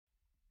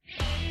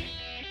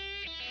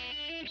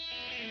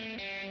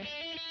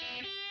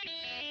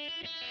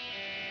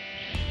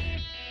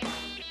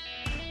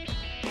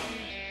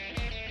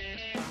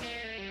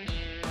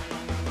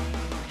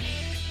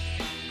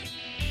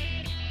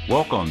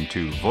Welcome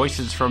to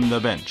Voices from the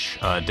Bench,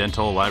 a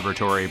dental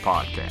laboratory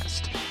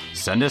podcast.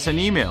 Send us an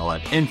email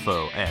at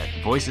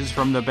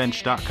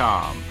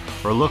info@voicesfromthebench.com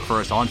or look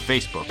for us on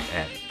Facebook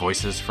at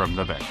Voices from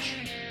the Bench.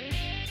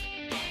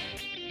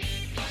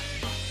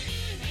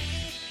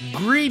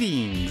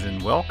 Greetings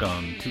and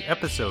welcome to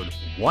episode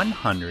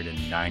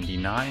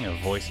 199 of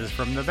Voices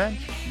from the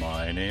Bench.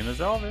 My name is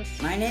Elvis.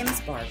 My name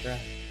is Barbara.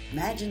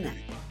 Imagine that.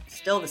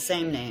 Still the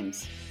same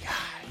names.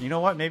 You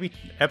know what? Maybe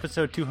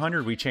episode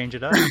 200 we change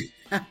it up.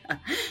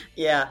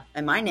 Yeah,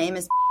 and my name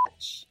is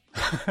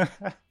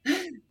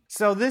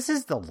So this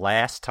is the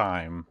last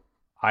time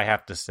I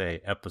have to say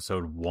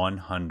episode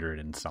 100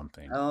 and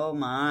something. Oh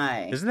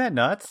my. Isn't that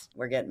nuts?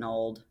 We're getting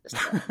old.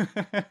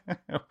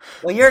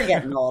 Well, you're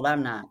getting old.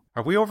 I'm not.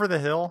 Are we over the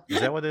hill? Is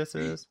that what this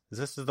is? Is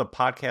this the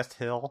podcast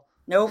hill?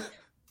 Nope.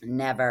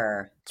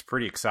 Never. It's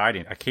pretty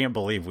exciting. I can't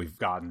believe we've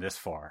gotten this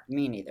far.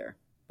 Me neither.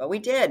 But we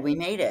did. We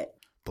made it.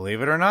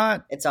 Believe it or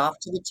not, It's off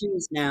to the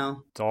twos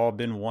now. it's all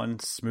been one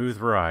smooth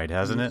ride,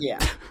 hasn't it? Yeah.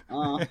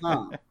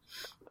 Uh-huh.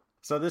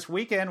 So this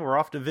weekend, we're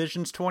off to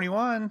Visions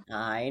 21.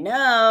 I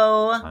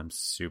know. I'm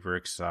super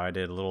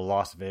excited. A little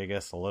Las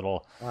Vegas, a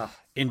little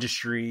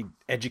industry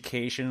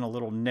education, a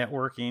little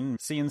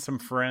networking, seeing some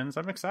friends.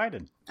 I'm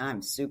excited.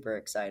 I'm super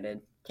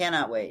excited.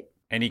 Cannot wait.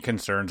 Any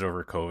concerns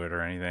over COVID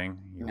or anything?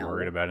 You No.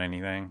 worried about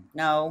anything?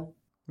 No.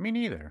 Me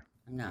neither.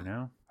 No. You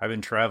know, I've been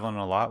traveling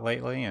a lot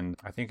lately, and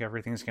I think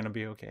everything's going to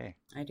be okay.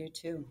 I do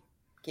too.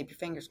 Keep your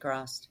fingers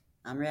crossed.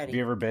 I'm Have ready.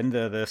 you ever been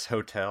to this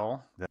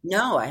hotel?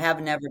 No, I have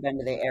never been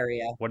to the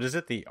area. What is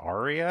it? The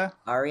Aria?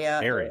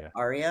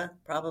 Aria,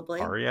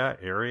 probably.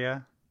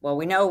 Area? Well,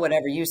 we know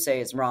whatever you say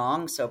is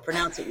wrong, so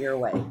pronounce it your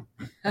way.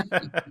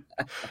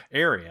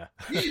 Area.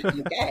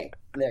 Okay,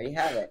 there you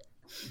have it.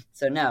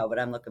 So no, but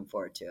I'm looking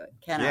forward to it.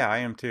 Yeah, I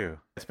am too.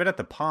 It's been at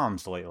the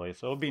Palms lately,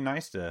 so it'll be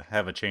nice to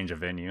have a change of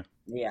venue.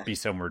 Yeah. Be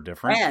somewhere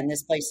different. And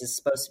this place is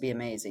supposed to be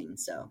amazing,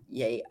 so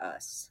yay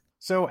us.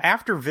 So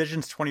after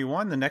Visions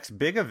 21, the next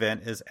big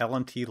event is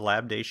LMT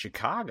Lab Day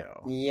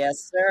Chicago.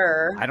 Yes,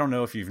 sir. I don't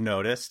know if you've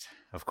noticed.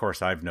 Of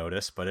course, I've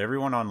noticed, but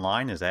everyone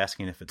online is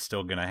asking if it's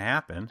still going to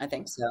happen. I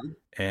think so.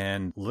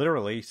 And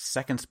literally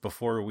seconds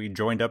before we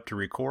joined up to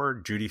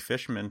record, Judy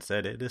Fishman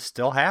said it is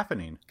still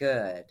happening.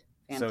 Good.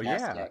 So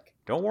Fantastic. yeah,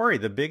 don't worry.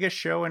 The biggest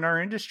show in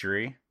our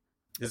industry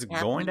is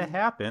going to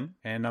happen.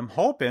 And I'm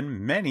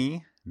hoping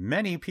many,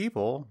 many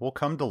people will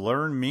come to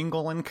learn,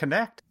 mingle, and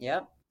connect.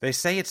 Yep. They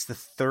say it's the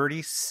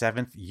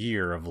 37th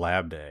year of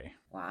Lab Day.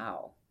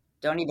 Wow.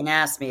 Don't even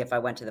ask me if I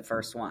went to the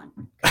first one.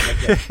 'Cause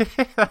I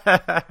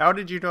didn't. How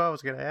did you know I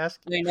was going to ask?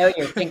 I know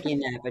you're thinking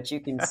that, but you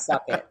can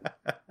suck it.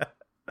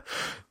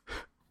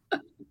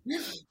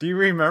 Do you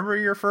remember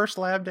your first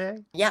Lab Day?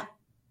 Yeah,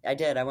 I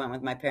did. I went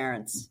with my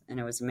parents, and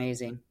it was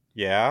amazing.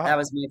 Yeah. That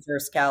was my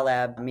first Cal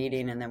Lab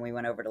meeting, and then we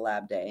went over to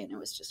Lab Day, and it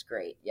was just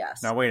great.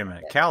 Yes. Now, wait a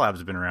minute.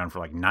 CalLab's been around for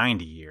like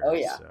 90 years. Oh,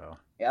 yeah.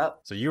 Yep.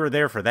 So you were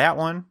there for that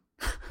one?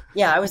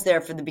 Yeah, I was there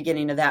for the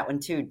beginning of that one,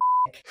 too.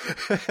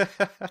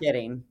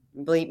 Kidding.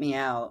 Bleep me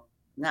out.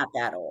 Not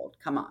that old.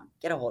 Come on.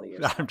 Get a hold of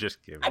yourself. I'm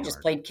just kidding. I just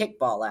played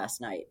kickball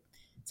last night,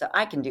 so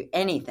I can do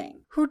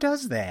anything. Who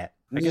does that?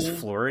 I guess Me.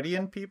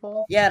 Floridian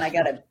people? Yeah, and I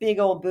got a big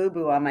old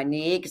boo-boo on my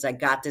knee because I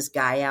got this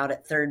guy out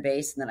at third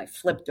base, and then I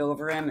flipped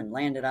over him and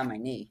landed on my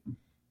knee.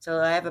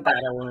 So I have a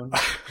battle wound.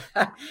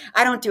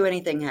 I don't do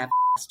anything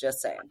half-assed,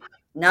 just saying.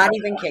 Not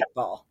even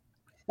kickball.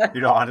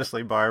 You know,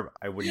 honestly, Barb,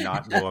 I would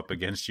not go up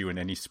against you in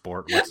any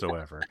sport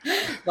whatsoever.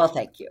 Well,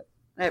 thank you.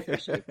 I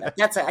appreciate that.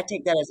 I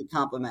take that as a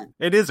compliment.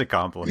 It is a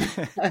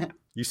compliment.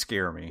 You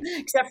scare me.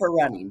 Except for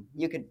running.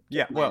 You could.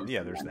 Yeah, well, win yeah,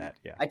 for there's running. that.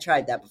 Yeah. I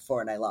tried that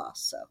before and I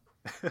lost, so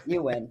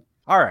you win.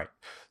 All right.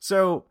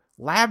 So,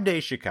 Lab Day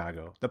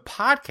Chicago, the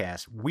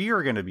podcast, we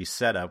are going to be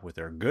set up with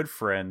our good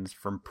friends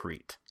from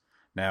Preet.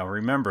 Now,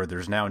 remember,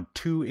 there's now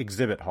 2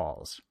 exhibit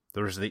halls.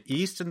 There's the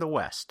East and the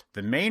West.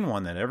 The main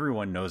one that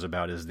everyone knows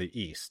about is the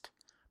East.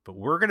 But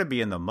we're going to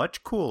be in the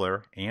much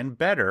cooler and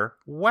better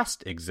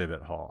West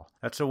exhibit hall.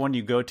 That's the one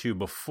you go to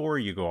before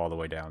you go all the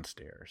way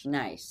downstairs.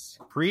 Nice.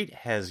 Preet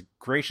has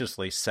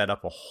graciously set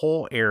up a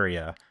whole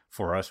area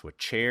for us with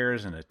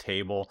chairs and a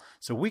table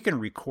so we can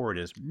record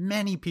as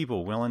many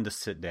people willing to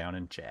sit down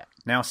and chat.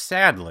 Now,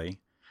 sadly,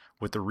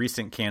 with the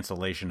recent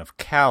cancellation of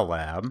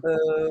CalLab,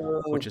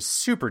 which is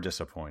super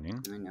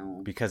disappointing I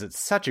know. because it's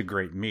such a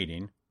great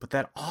meeting, but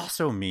that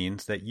also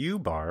means that you,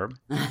 Barb,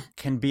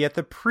 can be at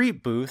the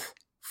Preet booth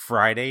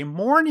Friday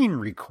morning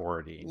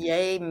recording.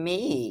 Yay,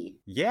 me.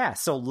 Yeah,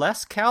 so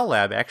less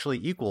CalLab actually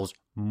equals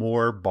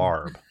more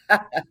Barb.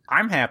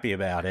 I'm happy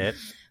about it.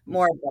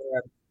 More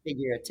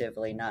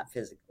figuratively, not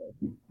physically.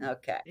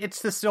 Okay.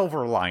 It's the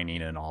silver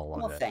lining in all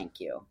of Well, it.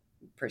 thank you.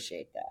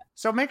 Appreciate that.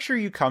 So make sure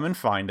you come and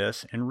find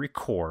us and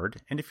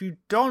record. And if you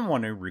don't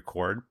want to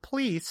record,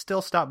 please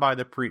still stop by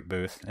the Preet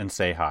booth and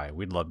say hi.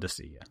 We'd love to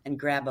see you. And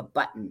grab a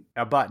button.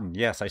 A button.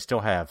 Yes, I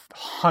still have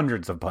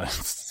hundreds of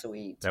buttons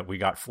Sweet. that we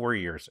got 4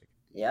 years ago.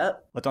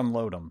 Yep. Let's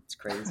unload them. It's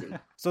crazy.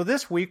 So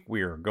this week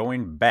we are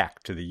going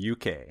back to the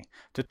UK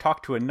to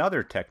talk to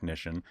another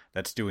technician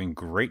that's doing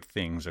great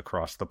things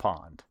across the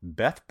pond.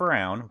 Beth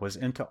Brown was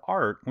into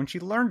art when she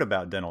learned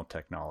about dental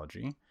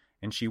technology,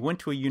 and she went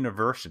to a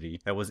university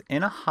that was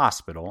in a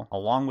hospital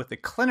along with a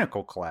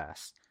clinical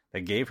class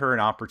that gave her an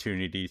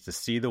opportunity to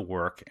see the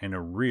work in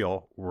a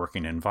real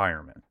working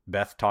environment.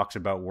 Beth talks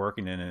about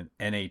working in an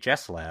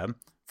NHS lab.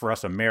 For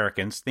us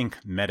Americans, think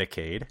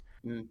Medicaid.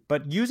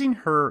 But using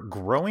her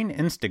growing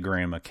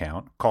Instagram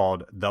account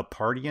called The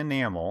Party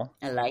Enamel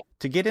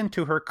to get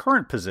into her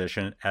current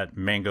position at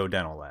Mango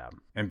Dental Lab.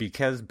 And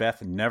because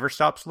Beth never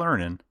stops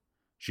learning,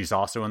 she's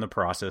also in the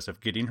process of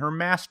getting her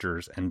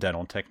master's in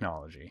dental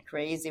technology.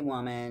 Crazy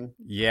woman.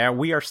 Yeah,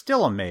 we are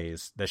still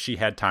amazed that she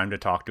had time to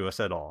talk to us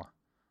at all.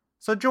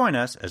 So join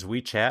us as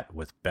we chat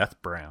with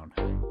Beth Brown.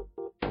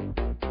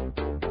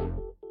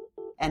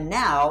 And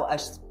now a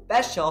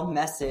special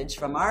message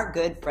from our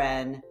good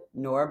friend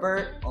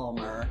Norbert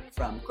Ulmer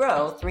from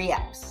Grow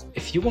 3X.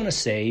 If you want to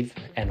save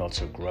and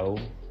also grow,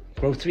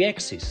 Grow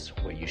 3X is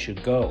where you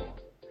should go.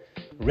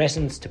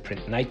 Resins to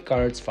print night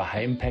guards for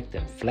high impact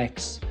and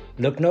flex.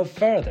 Look no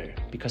further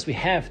because we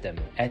have them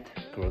at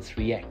Grow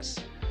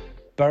 3X.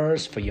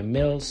 Burrs for your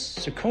mills,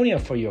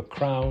 zirconia for your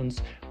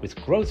crowns. With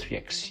Grow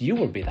 3X, you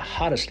will be the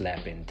hottest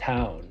lab in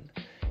town.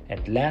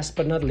 And last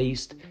but not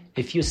least,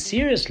 if you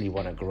seriously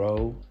want to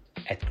grow,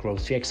 at Grow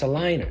 3X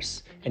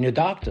aligners, and your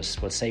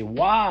doctors will say,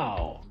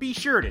 wow! Be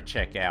sure to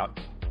check out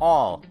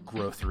all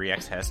Grow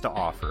 3X has to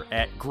offer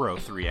at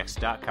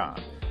grow3x.com.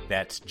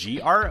 That's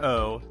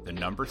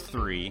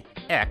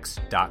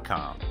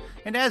GRO3X.com.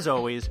 And as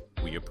always,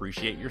 we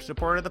appreciate your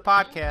support of the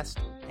podcast.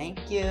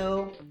 Thank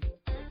you.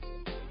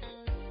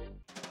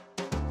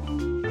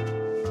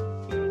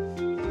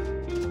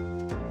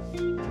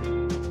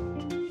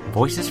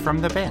 Voices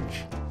from the Bench.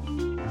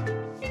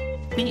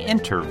 The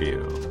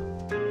interview.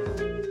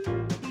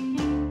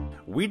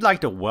 We'd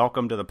like to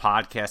welcome to the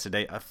podcast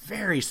today a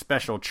very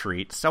special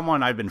treat,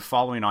 someone I've been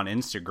following on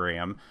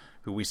Instagram,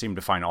 who we seem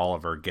to find all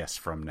of our guests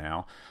from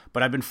now.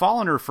 But I've been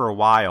following her for a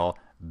while,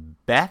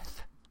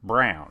 Beth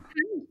Brown.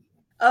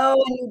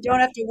 Oh, and you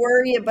don't have to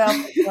worry about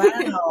the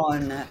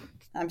clown.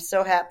 I'm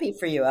so happy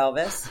for you,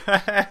 Elvis.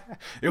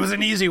 It was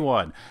an easy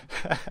one.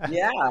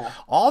 Yeah.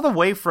 All the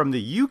way from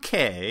the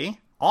UK,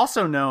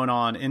 also known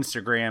on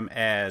Instagram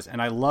as,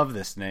 and I love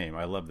this name,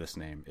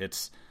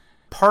 it's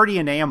Party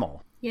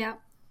Enamel. Yeah.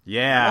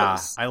 Yeah,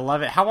 Nice. I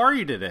love it. How are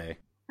you today?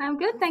 I'm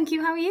good, thank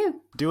you. How are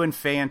you? Doing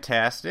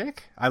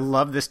fantastic. I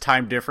love this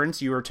time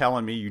difference. You were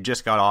telling me you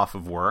just got off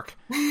of work.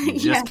 You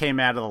just came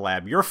out of the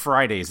lab. Your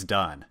Friday's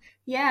done.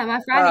 Yeah, my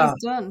Friday's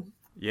done.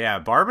 Yeah,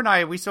 Barb and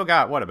I, we still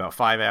got, about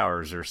 5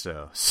 hours or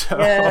so. So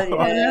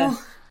Yeah.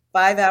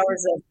 5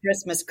 hours of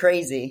Christmas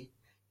crazy.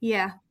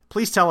 Yeah,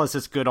 please tell us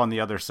it's good on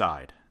the other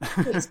side.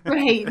 it's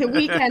great. The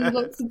weekend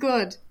looks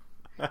good.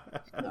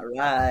 All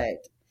right.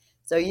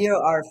 So you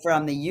are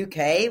from the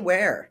UK.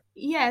 Where?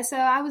 Yeah, so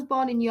I was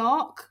born in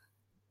York,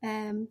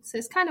 so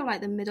it's kind of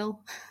like the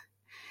middle.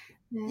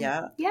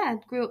 Yeah. Yeah,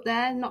 grew up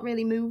there, not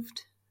really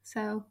moved.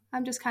 So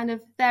I'm just kind of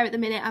there at the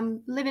minute.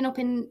 I'm living up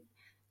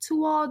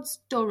towards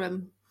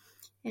Durham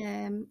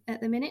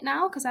at the minute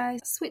now because I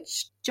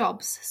switched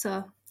jobs.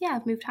 So yeah,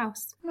 I've moved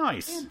house.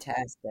 Nice.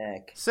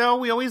 Fantastic. So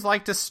we always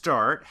like to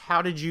start.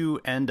 How did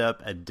you end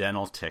up a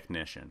dental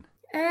technician?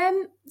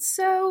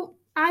 So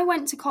I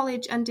went to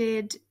college and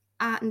did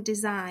art and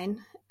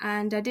design,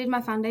 and I did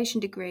my foundation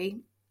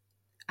degree,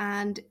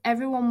 and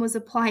everyone was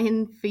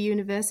applying for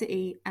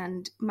university,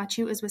 and my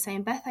tutors were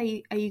saying, Beth, are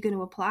you going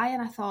to apply?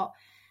 And I thought,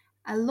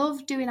 I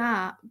love doing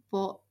art,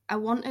 but I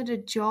wanted a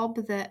job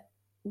that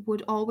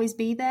would always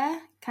be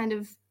there, kind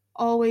of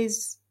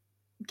always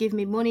give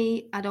me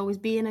money. I'd always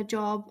be in a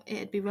job.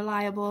 It'd be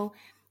reliable.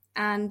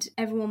 And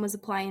everyone was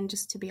applying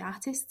just to be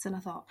artists. And I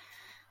thought,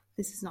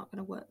 this is not going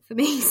to work for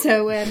me.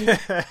 So,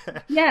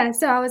 yeah,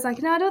 so I was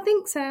like, no, I don't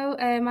think so.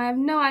 I have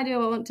no idea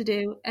what I want to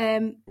do.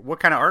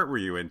 What kind of art were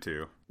you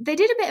into? They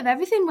did a bit of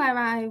everything where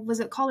I was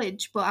at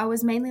college, but I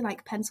was mainly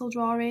like pencil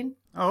drawing.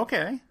 Oh,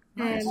 okay.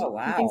 Nice. Oh,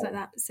 wow. And things like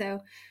that.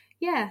 So,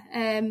 yeah.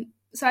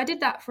 So I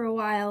did that for a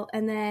while,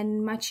 and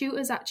then my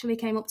tutors actually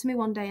came up to me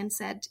one day and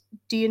said,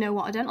 do you know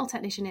what a dental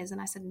technician is? And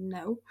I said,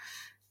 no.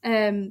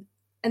 And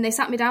they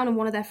sat me down, and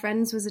one of their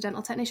friends was a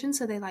dental technician,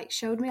 so they like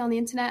showed me on the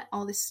internet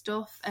all this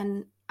stuff,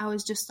 and I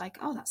was just like,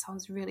 oh, that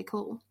sounds really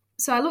cool.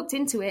 So I looked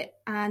into it,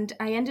 and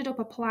I ended up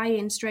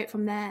applying straight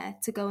from there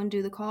to go and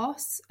do the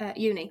course at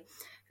uni.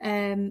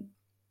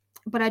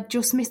 But I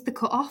just missed the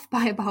cutoff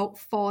by about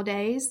 4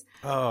 days.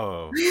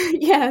 Oh.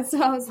 Yeah,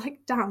 so I was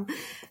like, damn.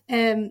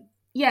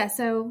 Yeah,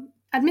 so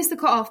I'd missed the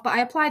cutoff, but I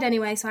applied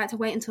anyway, so I had to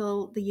wait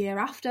until the year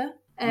after.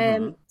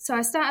 So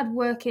I started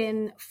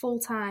working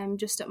full-time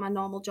just at my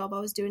normal job I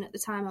was doing at the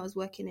time. I was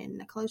working in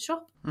a clothes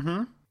shop.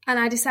 Mm-hmm. And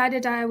I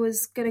decided I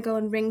was going to go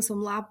and ring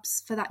some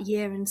labs for that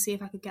year and see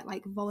if I could get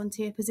like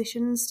volunteer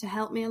positions to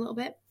help me a little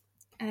bit.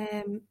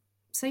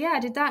 So yeah, I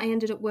did that. I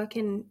ended up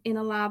working in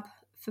a lab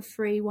for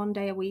free 1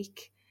 day a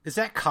week. Is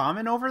that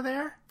common over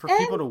there for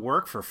people to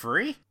work for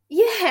free?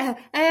 Yeah,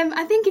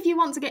 I think if you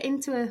want to get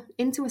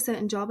into a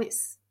certain job,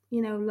 it's,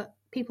 look,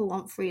 people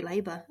want free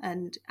labor,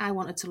 and I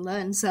wanted to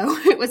learn, so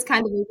it was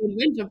kind of a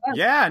win-win for both.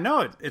 Yeah,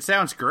 no, it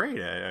sounds great.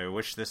 I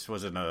wish this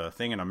wasn't a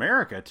thing in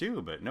America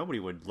too, but nobody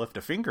would lift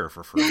a finger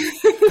for free.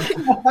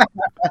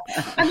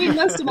 I mean,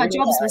 most of my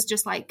jobs was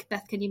just like,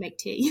 Beth, can you make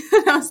tea?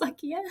 And I was like,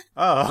 yeah.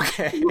 Oh,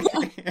 okay.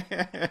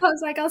 I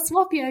was like, I'll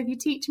swap you if you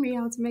teach me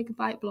how to make a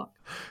bite block.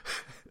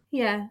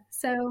 Yeah,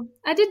 so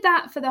I did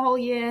that for the whole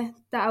year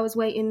that I was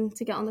waiting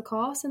to get on the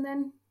course, and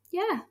then,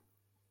 yeah,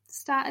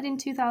 started in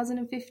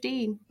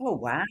 2015. Oh,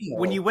 wow.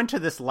 When you went to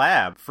this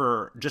lab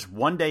for just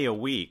one day a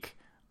week,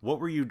 what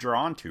were you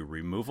drawn to?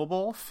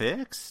 Removable?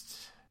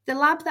 Fixed? The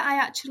lab that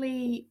I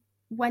actually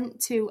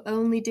went to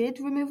only did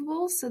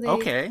removables. So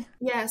okay.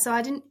 Yeah, so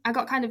I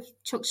got kind of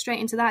chucked straight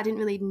into that. I didn't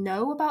really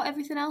know about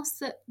everything else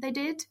that they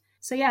did.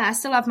 So yeah, I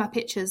still have my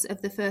pictures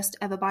of the first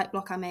ever bite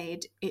block I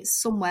made. It's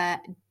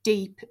somewhere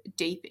deep,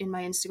 deep in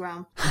my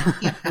Instagram.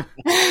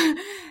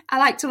 I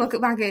like to look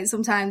back at it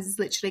sometimes. It's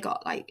literally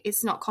got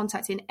it's not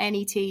contacting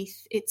any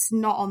teeth. It's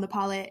not on the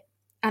palate.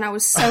 And I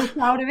was so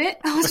proud of it.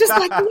 I was just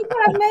like, look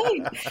what I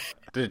made.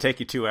 Did it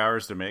take you 2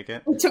 hours to make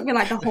it? It took me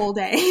the whole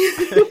day.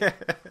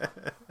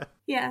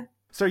 Yeah.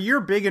 So you're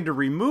big into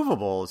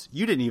removables.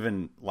 You didn't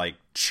even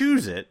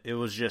choose it. It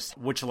was just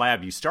which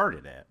lab you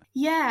started at.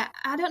 Yeah,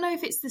 I don't know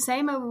if it's the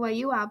same over where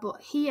you are, but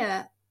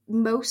here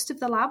most of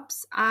the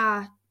labs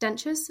are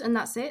dentures, and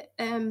that's it.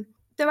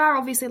 There are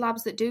obviously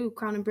labs that do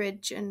crown and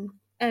bridge and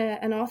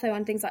ortho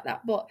and things like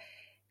that, but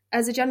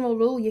as a general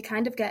rule, you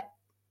kind of get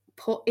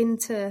put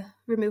into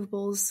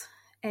removables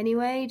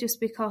anyway,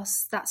 just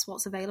because that's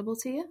what's available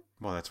to you.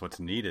 Well, that's what's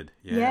needed.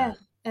 Yeah.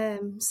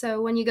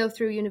 So when you go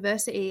through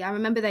university, I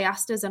remember they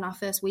asked us in our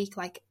first week,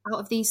 out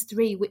of these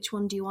three, which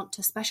one do you want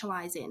to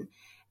specialize in?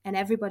 And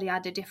everybody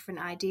had a different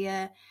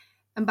idea.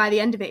 And by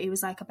the end of it, he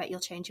was like, I bet you'll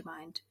change your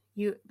mind.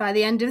 By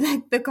the end of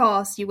the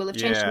course, you will have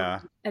changed your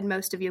mind, and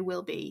most of you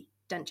will be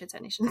denture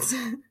technicians.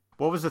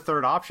 What was the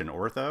third option?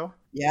 Ortho?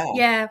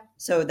 Yeah.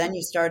 So then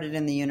you started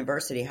in the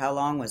university. How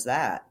long was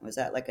that? Was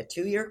that a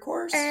 2-year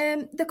course?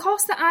 The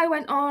course that I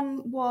went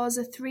on was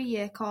a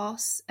 3-year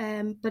course,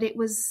 but it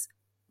was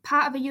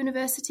part of a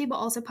university, but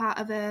also part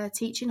of a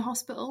teaching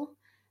hospital.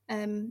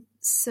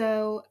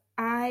 So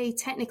I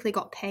technically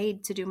got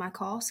paid to do my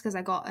course because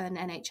I got an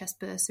NHS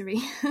bursary.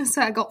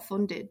 So I got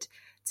funded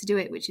to do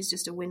it, which is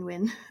just a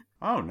win-win.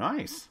 Oh,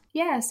 nice.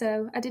 Yeah,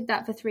 so I did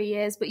that for 3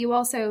 years, but you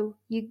also,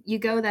 you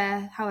go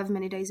there however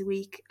many days a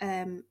week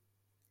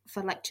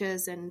for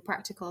lectures and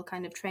practical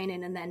kind of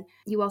training, and then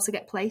you also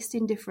get placed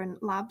in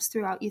different labs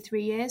throughout your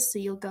 3 years. So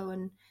you'll go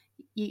and,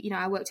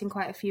 I worked in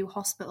quite a few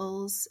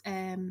hospitals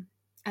and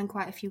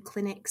quite a few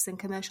clinics and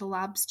commercial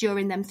labs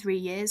during them 3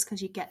 years,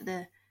 because you get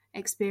the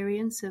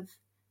experience of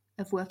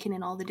working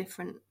in all the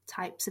different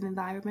types of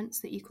environments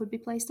that you could be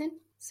placed in.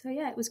 So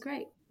yeah, it was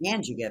great.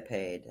 And you get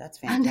paid. That's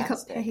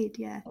fantastic. And I got paid,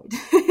 yeah.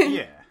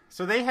 Yeah.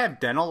 So they have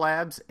dental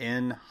labs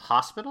in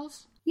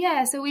hospitals?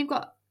 Yeah, so we've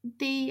got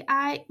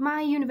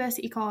my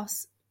university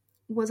course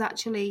was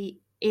actually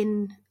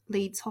in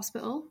Leeds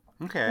Hospital.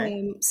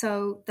 Okay.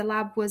 So the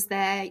lab was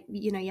there,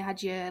 you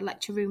had your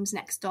lecture rooms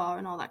next door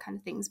and all that kind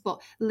of things,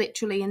 but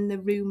literally in the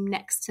room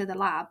next to the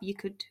lab,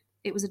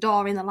 it was a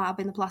door in the lab,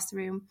 in the plaster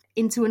room,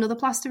 into another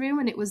plaster room,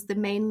 and it was the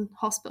main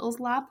hospital's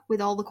lab with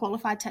all the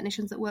qualified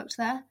technicians that worked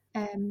there.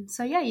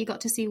 So yeah, you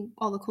got to see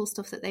all the cool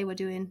stuff that they were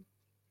doing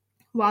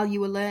while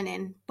you were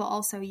learning, but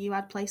also you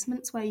had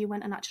placements where you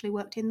went and actually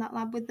worked in that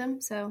lab with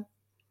them. So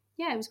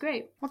yeah, it was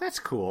great. Well, that's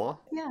cool.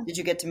 Yeah. Did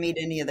you get to meet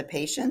any of the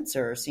patients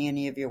or see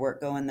any of your work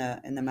go in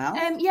the mouth?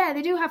 Yeah,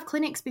 they do have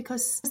clinics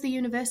because the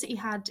university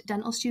had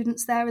dental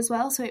students there as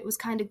well. So it was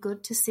kind of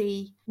good to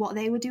see what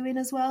they were doing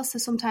as well. So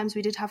sometimes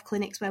we did have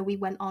clinics where we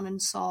went on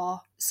and saw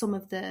some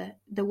of the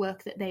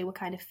work that they were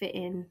kind of fit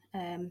in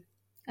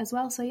as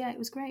well. So yeah, it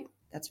was great.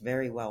 That's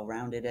very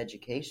well-rounded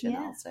education,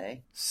 Yeah. I'll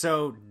say.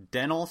 So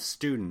dental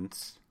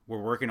students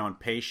were working on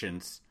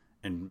patients,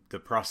 and the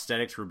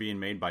prosthetics were being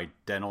made by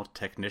dental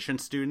technician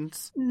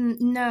students?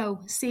 No,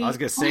 see, I was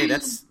going to say,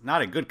 that's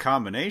not a good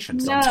combination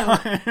No.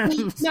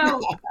 sometimes. no,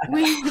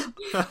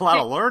 A lot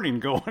of learning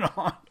going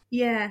on.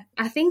 Yeah,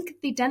 I think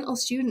the dental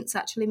students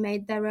actually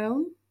made their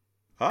own.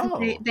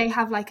 Oh. They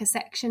have a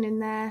section in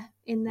their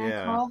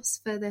Yeah. course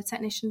for the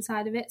technician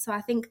side of it. So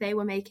I think they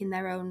were making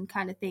their own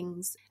kind of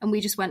things, and we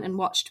just went and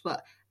watched.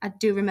 But I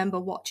do remember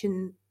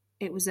watching,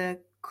 it was a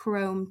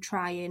chrome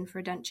try-in for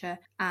a denture,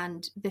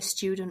 and the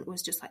student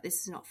was just like,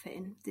 this is not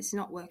fitting, this is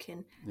not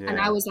working. Yeah. And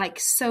I was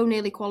so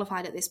nearly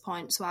qualified at this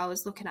point, so I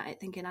was looking at it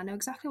thinking, I know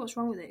exactly what's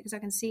wrong with it because I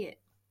can see it.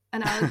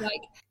 And I was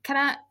like, can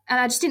I? And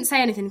I just didn't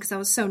say anything because I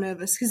was so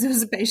nervous because there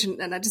was a patient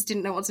and I just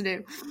didn't know what to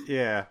do.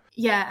 Yeah.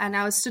 Yeah, and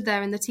I was stood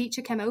there and the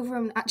teacher came over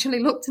and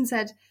actually looked and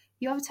said,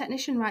 you have a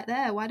technician right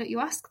there, why don't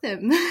you ask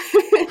them?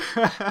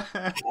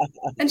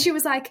 And she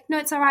was like, no,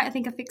 it's all right, I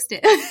think I fixed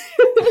it.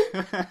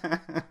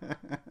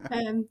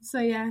 So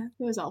yeah,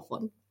 it was all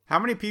fun. How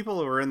many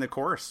people were in the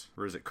course?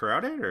 Or is it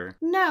crowded or?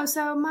 No,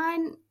 so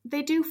mine,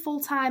 they do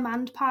full-time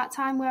and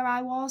part-time where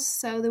I was.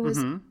 So there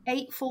was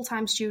 8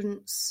 full-time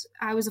students.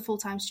 I was a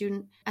full-time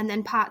student. And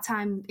then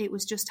part-time, it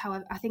was just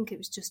I think it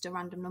was just a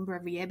random number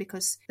every year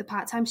because the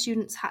part-time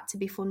students had to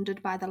be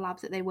funded by the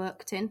lab that they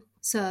worked in.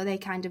 So they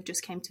kind of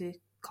just came to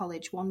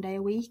college 1 day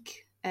a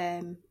week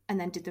and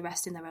then did the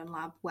rest in their own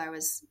lab.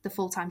 Whereas the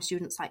full-time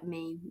students like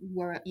me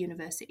were at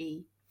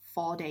university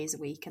 4 days a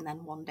week and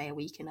then 1 day a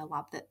week in a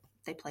lab that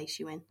they place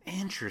you in.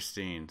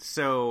 Interesting.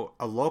 So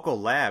a local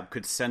lab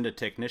could send a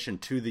technician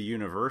to the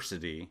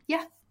university.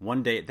 Yeah.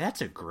 1 day.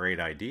 That's a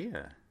great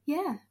idea.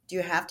 Yeah. Do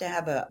you have to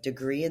have a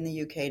degree in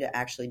the UK to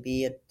actually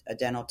be a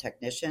dental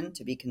technician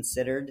to be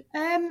considered?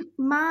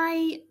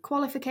 My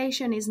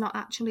qualification is not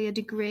actually a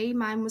degree.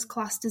 Mine was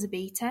classed as a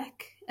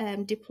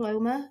BTEC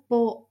diploma,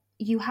 but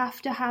you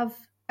have to have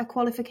a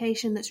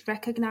qualification that's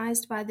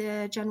recognised by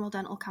the General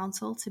Dental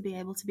Council to be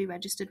able to be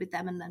registered with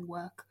them and then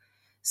work.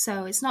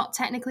 So it's not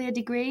technically a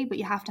degree, but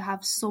you have to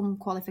have some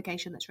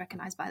qualification that's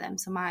recognised by them.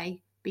 So my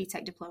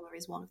BTEC diploma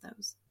is one of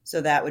those.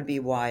 So that would be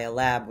why a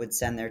lab would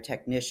send their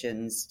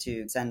technicians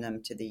to send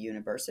them to the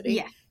university?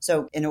 Yeah.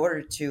 So in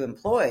order to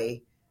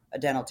employ a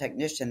dental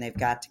technician, they've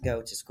got to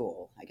go to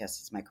school, I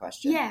guess is my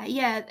question.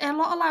 Yeah. A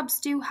lot of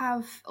labs do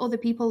have other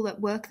people that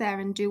work there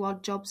and do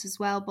odd jobs as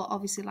well, but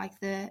obviously like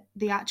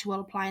the actual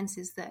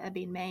appliances that are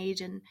being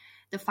made and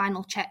the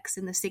final checks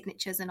and the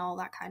signatures and all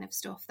that kind of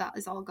stuff, that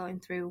is all going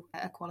through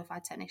a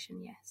qualified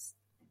technician, yes.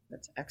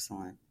 That's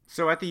excellent.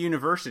 So at the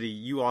university,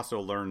 you also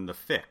learned the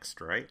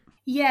fixed, right?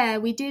 Yeah,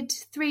 we did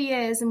 3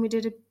 years and we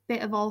did a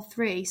bit of all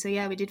three. So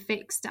yeah, we did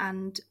fixed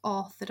and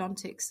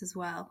orthodontics as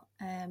well.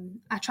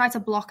 I tried to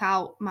block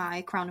out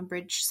my Crown and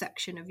Bridge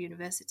section of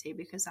university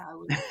because I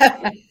was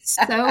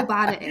so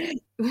bad at it.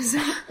 It was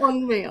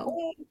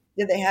unreal.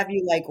 Did they have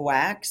you like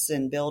wax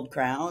and build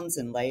crowns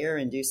and layer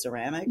and do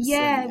ceramics?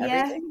 Yeah, and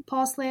everything?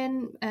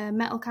 porcelain,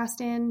 metal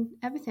casting,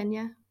 everything,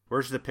 yeah.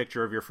 Where's the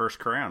picture of your first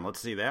crown? Let's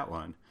see that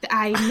one.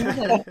 I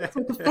never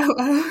took a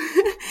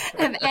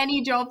photo of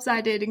any jobs I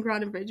did in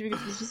Crown and Bridge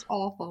because it was just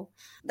awful.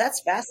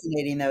 That's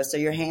fascinating, though. So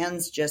your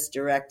hands just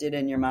directed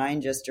and your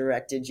mind just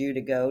directed you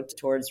to go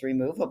towards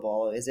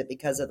removable. Is it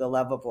because of the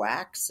love of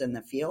wax and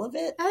the feel of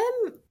it?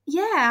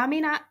 Yeah, I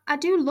mean, I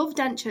do love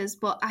dentures,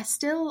 but I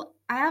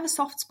have a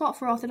soft spot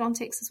for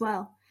orthodontics as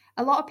well.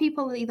 A lot of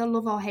people either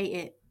love or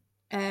hate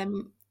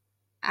it.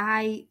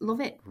 I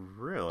love it.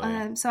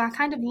 Really? So I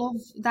kind of love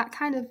that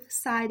kind of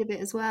side of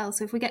it as well.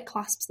 So if we get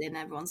clasps in,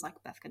 everyone's like,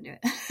 Beth can do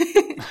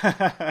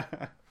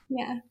it.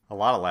 Yeah. A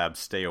lot of labs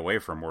stay away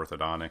from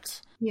orthodontics.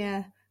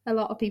 Yeah, a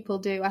lot of people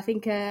do. I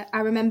think I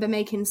remember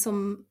making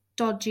some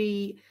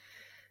dodgy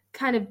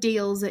kind of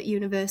deals at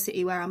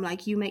university where I'm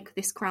like, you make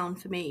this crown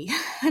for me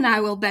and I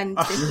will bend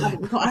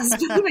this clasp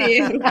for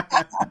you.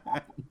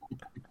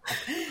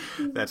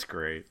 That's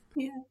great.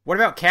 Yeah. What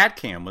about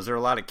CAD-CAM? Was there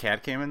a lot of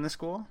CAD-CAM in the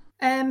school?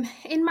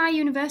 In my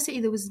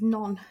university, there was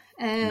none.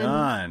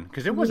 None,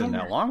 because it wasn't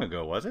that long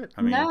ago, was it?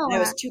 I mean, no, it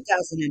was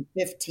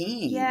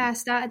 2015. Yeah, I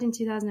started in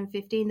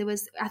 2015. There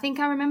was, I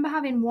think I remember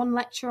having one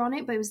lecture on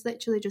it, but it was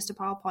literally just a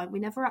PowerPoint. We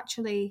never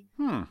actually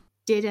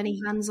did any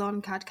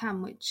hands-on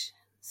CAD-CAM, which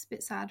is a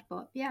bit sad,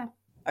 but yeah.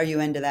 Are you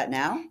into that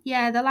now?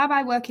 Yeah, the lab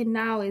I work in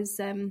now is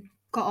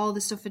got all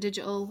the stuff for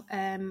digital.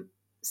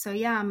 So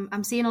yeah,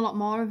 I'm seeing a lot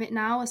more of it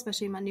now,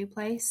 especially in my new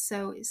place.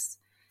 So it's,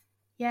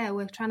 yeah,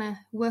 we're trying to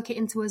work it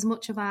into as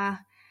much of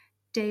our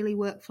daily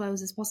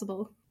workflows as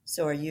possible.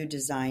 So are you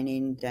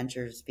designing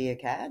dentures via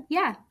CAD?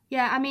 Yeah.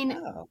 I mean,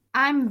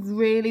 I'm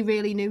really,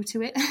 really new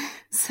to it.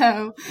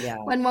 So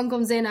when one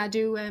comes in, I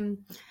do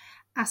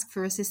ask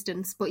for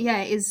assistance. But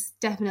yeah, it is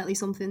definitely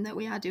something that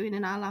we are doing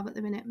in our lab at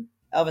the minute.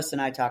 Elvis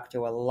and I talk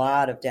to a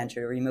lot of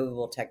denture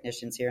removable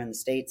technicians here in the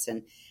States,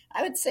 and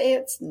I would say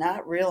it's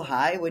not real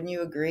high. Wouldn't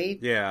you agree,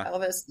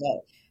 Elvis?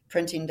 That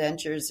printing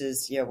dentures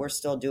is, we're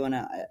still doing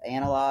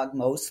analog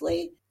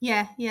mostly.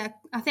 Yeah.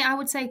 I think I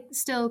would say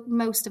still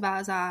most of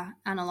ours are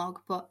analog,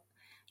 but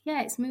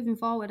yeah, it's moving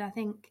forward, I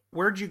think.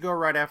 Where'd you go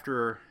right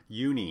after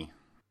uni?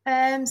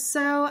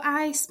 So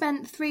I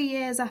spent 3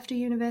 years after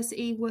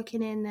university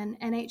working in an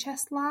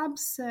NHS lab.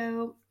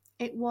 So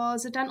it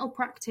was a dental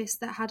practice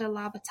that had a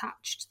lab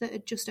attached that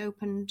had just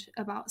opened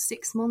about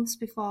 6 months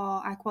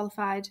before I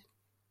qualified.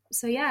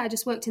 So yeah, I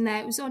just worked in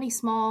there. It was only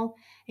small.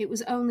 It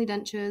was only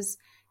dentures.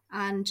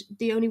 And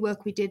the only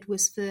work we did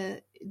was for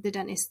the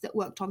dentist that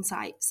worked on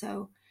site.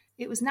 So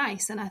it was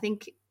nice. And I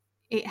think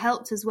it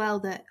helped as well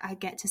that I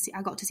got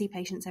to see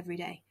patients every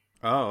day.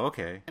 Oh,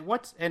 okay.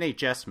 What's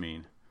NHS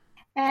mean?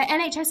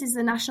 NHS is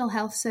the National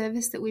Health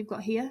Service that we've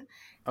got here.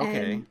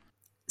 Okay.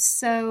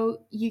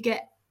 So you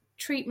get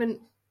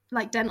treatment,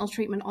 like dental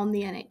treatment on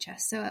the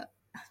NHS. So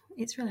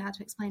it's really hard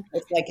to explain.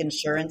 It's like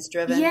insurance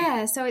driven?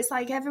 Yeah. So it's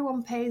like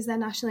everyone pays their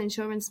national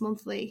insurance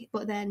monthly.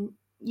 But then,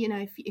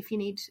 if you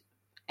need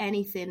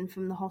anything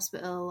from the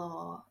hospital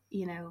or,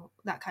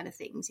 that kind of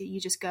things, you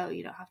just go.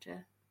 You don't have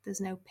to.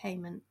 There's no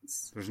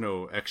payments. There's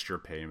no extra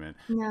payment.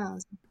 No.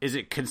 Is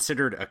it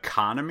considered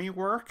economy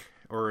work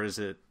or is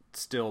it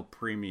still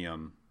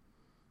premium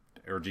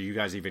Or do you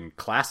guys even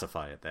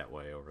classify it that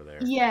way over there?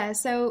 Yeah,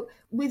 so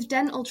with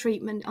dental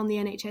treatment on the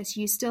NHS,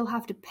 you still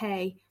have to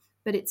pay,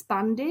 but it's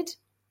banded.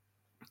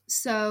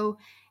 So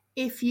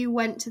if you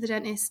went to the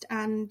dentist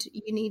and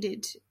you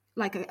needed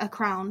like a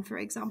crown, for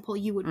example,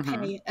 you would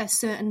pay a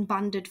certain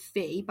banded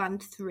fee,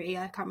 band 3.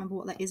 I can't remember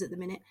what that is at the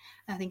minute.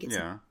 I think it's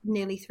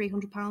nearly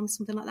 £300,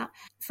 something like that,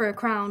 for a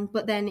crown.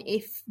 But then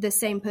if the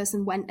same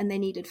person went and they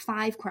needed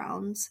 5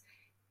 crowns,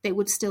 they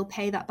would still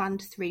pay that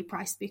band 3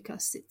 price,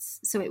 because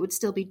it would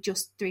still be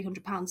just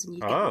 £300 and you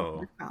get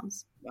 100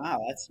 crowns. Wow,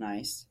 that's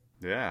nice.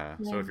 Yeah.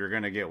 So if you're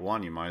going to get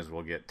 1, you might as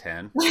well get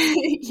 10.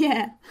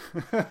 Yeah.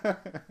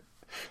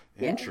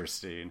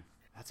 Interesting.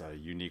 That's a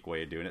unique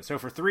way of doing it. So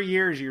for 3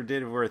 years, you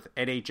did with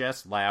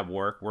NHS lab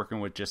work,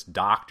 working with just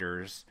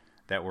doctors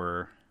that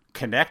were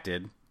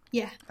connected.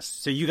 Yeah.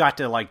 So you got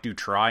to like do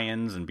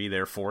try-ins and be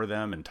there for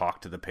them and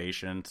talk to the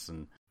patients.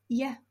 And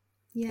yeah.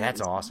 That's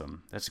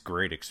awesome. That's a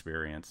great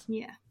experience.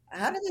 Yeah.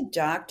 How do the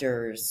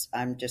doctors,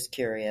 I'm just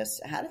curious,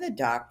 how do the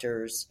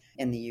doctors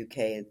in the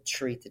UK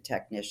treat the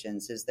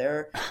technicians? Is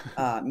there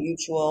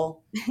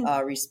mutual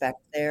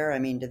respect there? I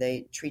mean, do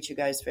they treat you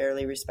guys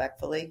fairly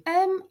respectfully?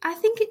 I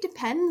think it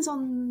depends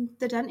on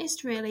the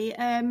dentist, really.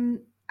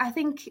 I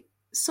think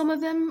some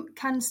of them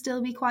can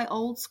still be quite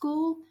old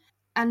school,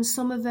 and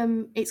some of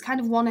them, it's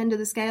kind of one end of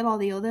the scale or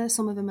the other.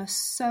 Some of them are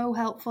so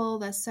helpful,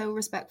 they're so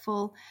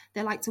respectful,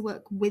 they like to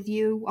work with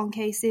you on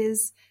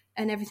cases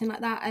and everything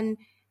like that. And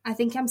I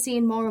think I'm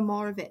seeing more and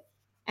more of it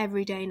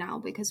every day now,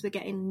 because we're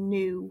getting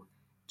new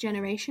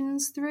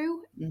generations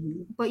through.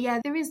 Mm-hmm. But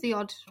yeah, there is the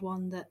odd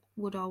one that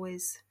would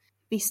always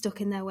be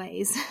stuck in their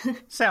ways.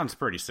 Sounds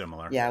pretty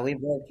similar. Yeah, we've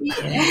worked.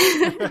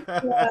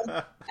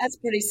 Yeah, that's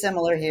pretty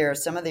similar here.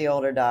 Some of the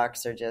older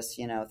docs are just,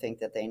 think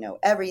that they know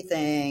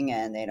everything,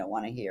 and they don't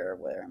want to hear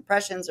whether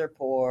impressions are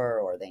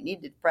poor or they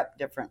need to prep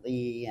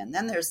differently. And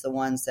then there's the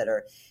ones that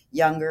are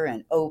younger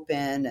and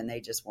open, and they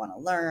just want to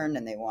learn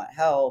and they want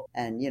help.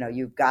 And,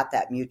 you've got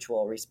that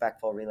mutual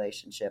respectful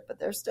relationship, but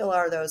there still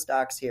are those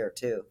docs here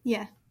too.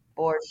 Yeah.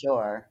 For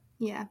sure.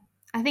 Yeah.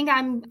 I think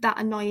I'm that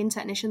annoying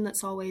technician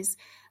that's always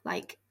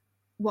like,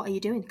 what are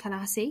you doing? Can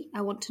I see? I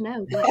want to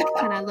know. Like,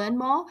 can I learn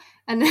more?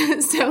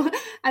 And so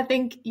I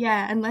think,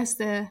 unless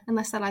they're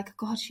like,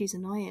 God, she's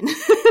annoying.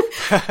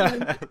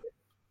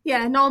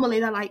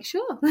 Normally they're like,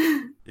 sure.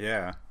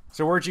 Yeah.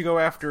 So where'd you go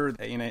after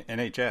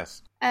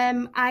NHS?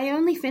 I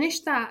only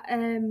finished that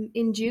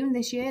in June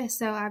this year.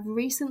 So I've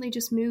recently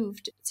just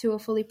moved to a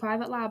fully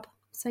private lab.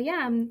 So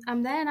yeah,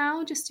 I'm there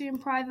now, just doing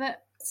private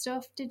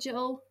stuff,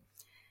 digital.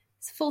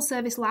 It's a full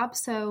service lab,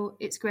 so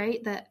it's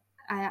great that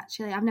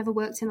I've never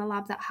worked in a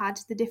lab that had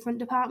the different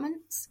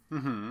departments.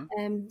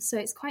 Mm-hmm. So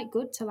it's quite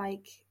good to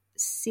like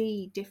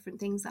see different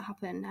things that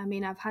happen. I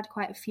mean, I've had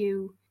quite a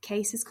few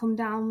cases come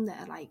down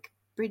that are like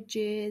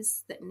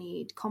bridges that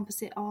need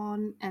composite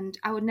on, and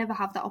I would never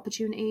have that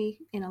opportunity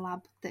in a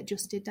lab that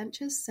just did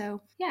dentures.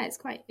 So yeah,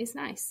 it's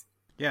nice.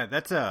 Yeah,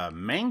 that's a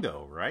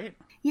Mango, right?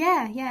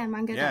 Yeah,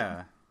 Mango.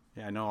 Yeah.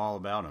 Yeah, I know all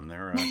about them.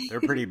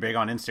 They're pretty big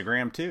on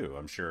Instagram too,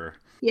 I'm sure.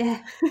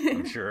 Yeah.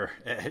 I'm sure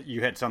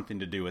you had something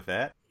to do with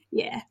that.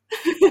 Yeah.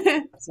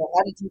 So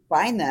how did you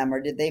find them,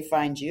 or did they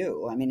find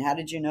you? I mean, how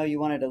did you know you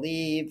wanted to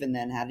leave, and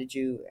then how did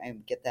you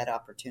get that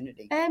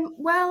opportunity?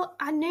 Well,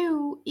 I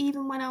knew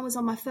even when I was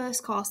on my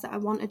first course that I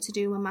wanted to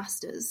do a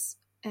master's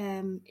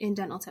in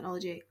dental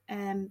technology.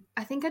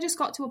 I think I just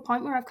got to a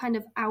point where I've kind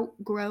of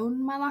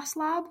outgrown my last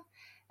lab.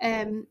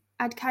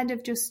 I'd kind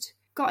of just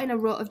got in a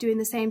rut of doing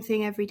the same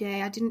thing every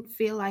day. I didn't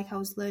feel like I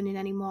was learning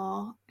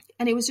anymore.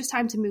 And it was just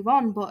time to move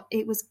on. But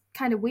it was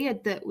kind of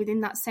weird that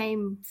within that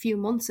same few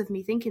months of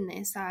me thinking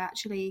this, I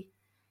actually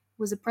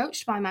was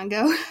approached by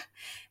Mango.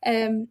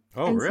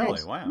 Really?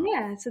 Said, wow.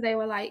 Yeah. So they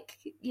were like,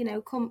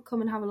 come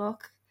and have a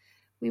look.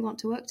 We want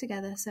to work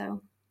together.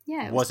 So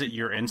yeah. Was it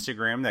your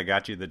Instagram that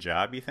got you the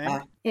job, you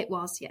think? It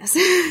was, yes.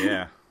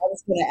 Yeah. I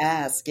was going to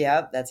ask.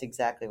 Yeah, that's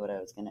exactly what I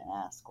was going to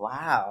ask.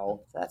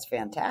 Wow. That's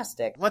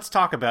fantastic. Let's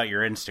talk about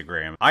your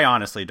Instagram. I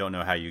honestly don't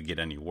know how you get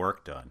any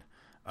work done.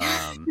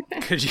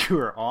 Because you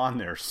were on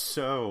there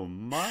so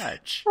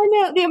much. I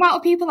know the amount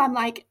of people I'm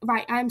like,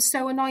 right, I'm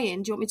so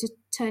annoying. Do you want me to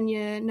turn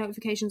your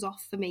notifications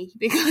off for me?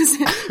 Because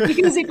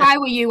if I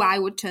were you, I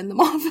would turn them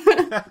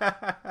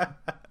off.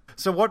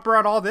 So what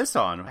brought all this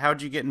on?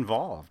 How'd you get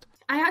involved?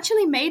 I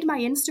actually made my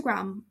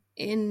Instagram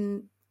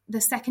in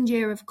the second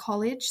year of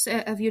college,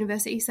 of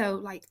university. So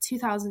like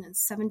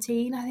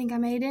 2017, I think I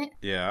made it.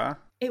 Yeah.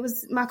 It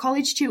was my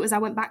college tutors. I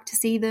went back to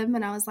see them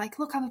and I was like,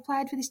 look, I've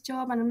applied for this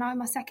job and I'm now in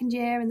my second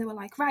year. And they were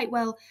like, right,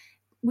 well,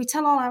 we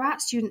tell all our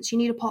art students you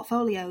need a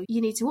portfolio.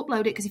 You need to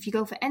upload it because if you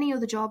go for any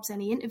other jobs,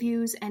 any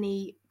interviews,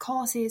 any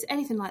courses,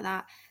 anything like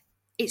that,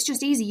 it's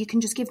just easy. You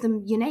can just give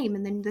them your name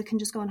and then they can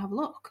just go and have a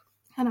look.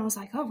 And I was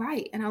like, oh,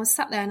 right. And I was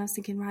sat there and I was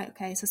thinking, right,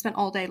 okay. So I spent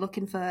all day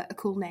looking for a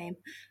cool name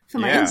for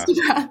my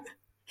Instagram.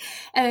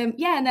 And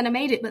then I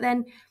made it. But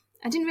then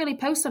I didn't really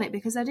post on it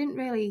because I didn't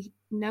really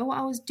know what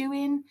I was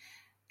doing.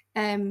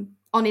 On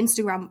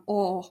Instagram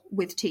or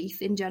with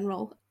teeth in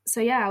general.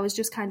 So yeah, I was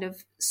just kind of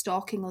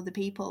stalking other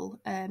people.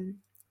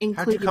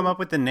 How'd you come up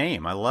with the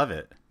name? I love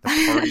it.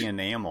 The Party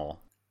Enamel.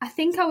 I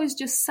think I was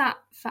just sat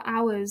for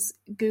hours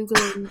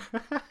Googling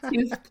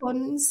tooth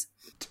puns.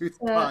 Tooth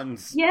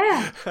puns.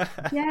 Yeah.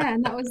 Yeah,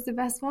 and that was the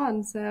best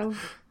one. So,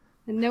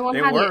 and no one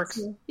It had works.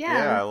 it. So,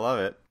 Yeah, I love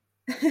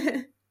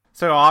it.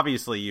 So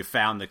obviously you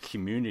found the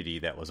community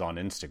that was on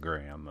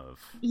Instagram of...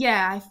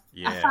 Yeah,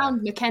 Yeah. I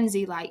found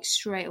Mackenzie like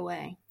straight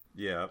away.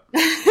 Yeah.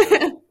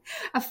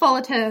 I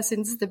followed her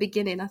since the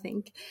beginning, I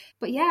think.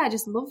 But yeah, I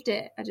just loved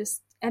it.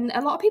 And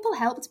a lot of people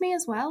helped me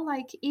as well.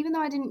 Like, even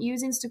though I didn't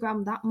use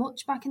Instagram that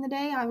much back in the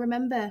day, I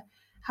remember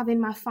having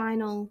my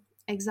final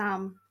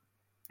exam,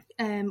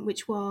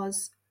 which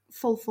was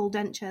full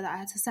denture that I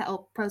had to set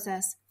up,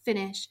 process,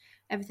 finish,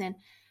 everything.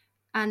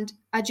 And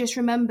I just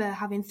remember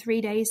having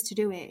 3 days to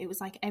do it. It was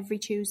like every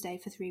Tuesday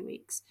for 3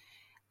 weeks.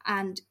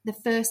 And the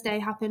first day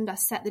happened, I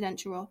set the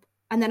denture up.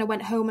 And then I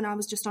went home and I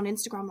was just on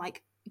Instagram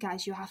like,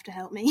 guys, you have to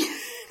help me.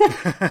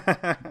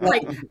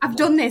 Like, I've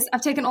done this.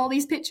 I've taken all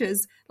these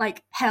pictures.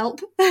 Like,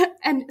 help.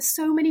 And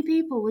so many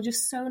people were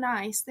just so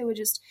nice. They were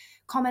just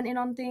commenting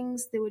on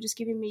things. They were just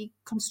giving me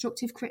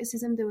constructive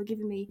criticism. They were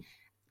giving me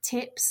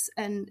tips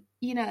and,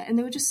 and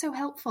they were just so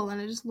helpful.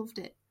 And I just loved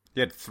it. You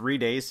had 3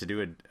 days to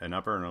do an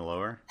upper and a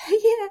lower?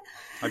 Yeah.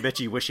 I bet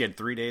you wish you had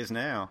 3 days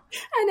now.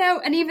 I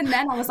know. And even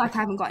then I was like,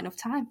 I haven't got enough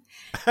time.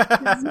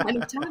 There's not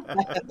enough time.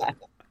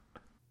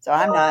 So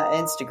I'm not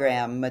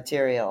Instagram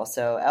material.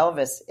 So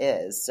Elvis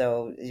is.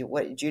 So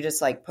what, do you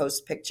just like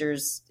post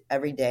pictures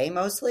every day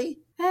mostly?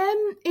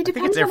 It depends. I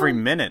think it's every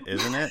minute,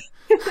 isn't it?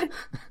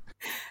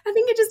 I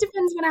think it just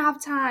depends when I have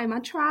time. I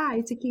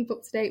try to keep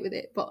up to date with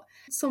it, but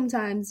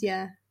sometimes,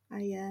 yeah.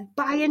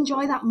 But I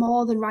enjoy that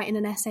more than writing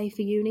an essay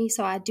for uni.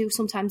 So I do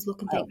sometimes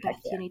look and think, Beth,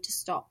 you need to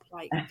stop,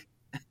 like,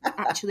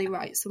 actually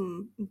write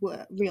some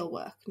real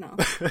work now.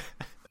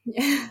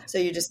 Yeah. So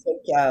you just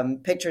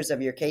take pictures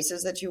of your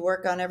cases that you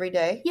work on every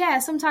day? Yeah,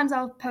 sometimes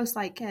I'll post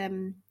like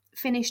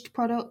finished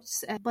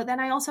products, but then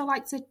I also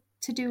like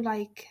to do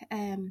like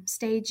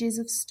stages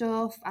of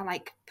stuff. I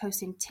like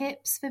posting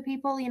tips for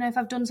people. If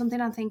I've done something,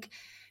 I think,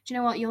 do you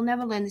know what, you'll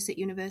never learn this at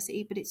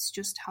university, but it's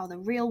just how the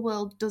real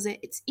world does it.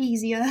 It's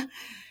easier.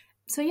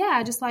 So yeah,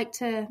 I just like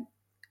to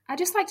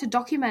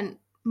document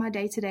my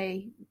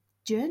day-to-day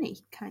journey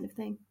kind of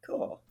thing.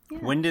 Cool. Yeah.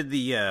 When did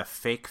the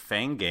fake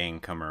Fang Gang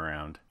come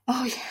around?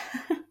 Oh,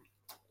 yeah.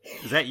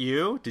 Is that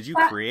you? Did you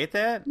create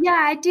that? Yeah,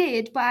 I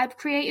did, but I've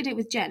created it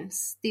with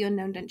Jens, the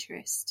unknown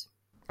denturist.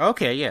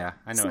 Okay, yeah.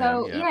 I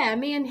know him. Yeah,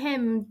 me and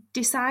him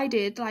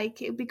decided,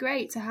 like, it would be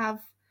great to have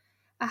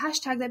a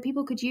hashtag that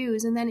people could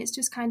use, and then it's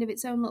just kind of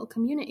its own little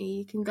community.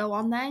 You can go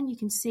on there and you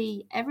can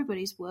see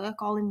everybody's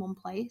work all in one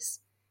place,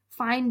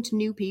 find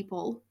new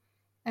people,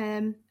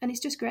 and it's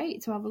just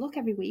great to have a look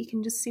every week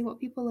and just see what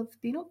people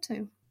have been up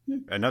to.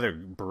 Another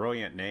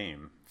brilliant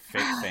name.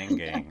 Fake Fang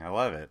Gang. I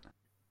love it.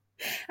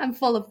 I'm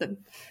full of them.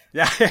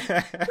 Yeah.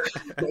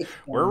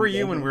 Where were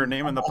you when we were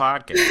naming the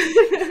podcast?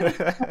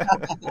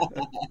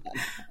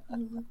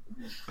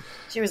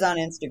 She was on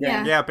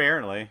Instagram. Yeah,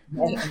 apparently.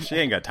 She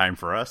ain't got time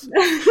for us.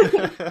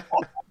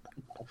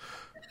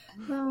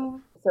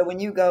 So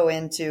when you go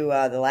into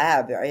the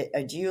lab,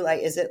 do you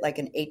is it like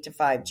an 8 to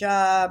 5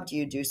 job? Do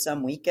you do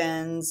some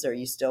weekends? Are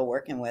you still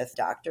working with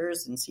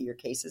doctors and see your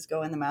cases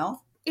go in the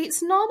mouth?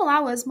 It's normal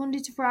hours, Monday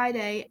to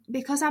Friday.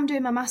 Because I'm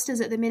doing my master's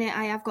at the minute,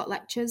 I have got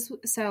lectures,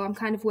 so I'm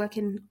kind of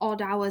working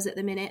odd hours at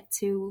the minute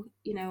to,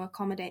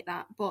 accommodate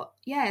that. But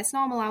yeah, it's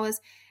normal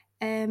hours.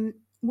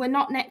 We're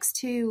not next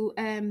to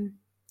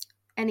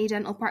any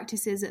dental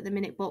practices at the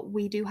minute, but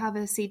we do have a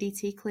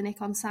CDT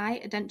clinic on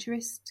site, a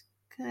denturist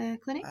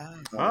clinic.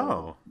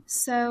 Oh.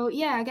 So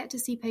yeah, I get to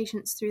see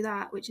patients through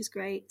that, which is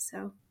great.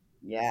 So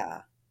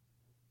yeah.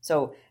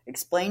 So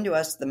explain to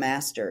us the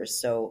master's.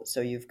 So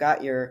you've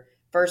got your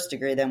first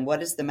degree, then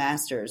what is the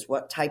master's?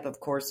 What type of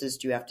courses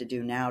do you have to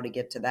do now to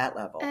get to that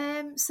level?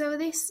 So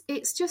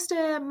it's just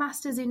a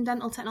master's in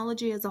dental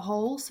technology as a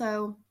whole.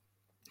 So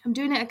I'm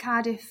doing it at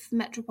Cardiff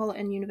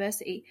Metropolitan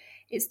University.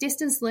 It's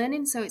distance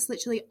learning, so it's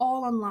literally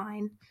all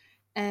online.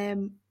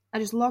 I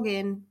just log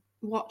in,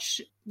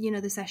 watch,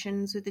 the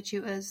sessions with the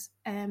tutors,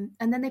 and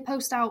then they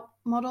post out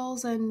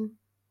models and,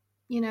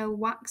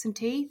 wax and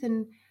teeth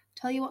and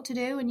tell you what to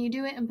do, and you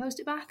do it and post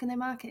it back and they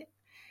mark it.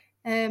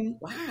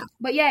 Wow.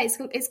 But yeah,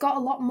 it's got a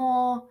lot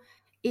more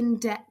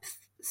in-depth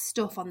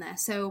stuff on there.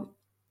 So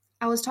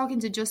I was talking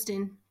to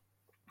Justin,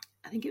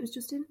 I think it was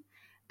Justin,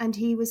 and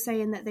he was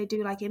saying that they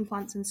do like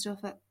implants and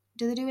stuff.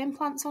 Do they do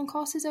implants on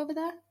courses over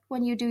there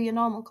when you do your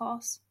normal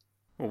course?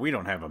 Well, we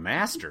don't have a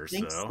master's,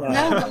 So.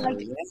 No, but like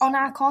on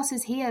our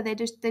courses here, they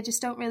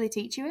just don't really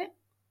teach you it.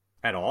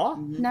 At all?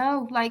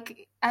 No,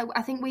 like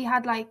I think we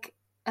had like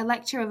a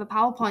lecture of a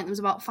PowerPoint that was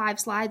about 5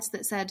 slides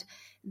that said,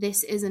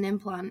 this is an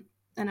implant.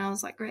 And I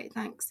was like, great,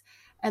 thanks.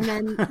 And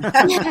then,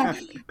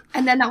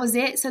 and then that was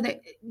it. So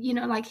that,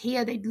 like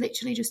here, they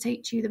literally just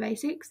teach you the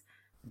basics.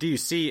 Do you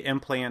see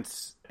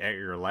implants at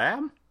your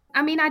lab?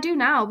 I mean, I do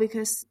now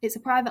because it's a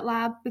private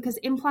lab, because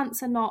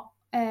implants are not,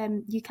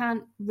 you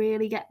can't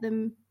really get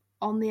them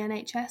on the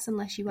NHS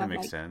unless you have that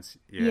makes sense.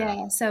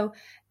 Yeah. So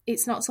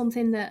it's not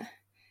something that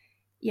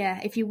yeah,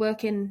 if you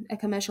work in a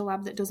commercial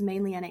lab that does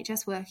mainly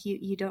NHS work,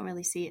 you don't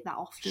really see it that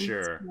often.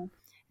 Sure. So,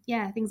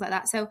 yeah, things like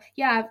that. So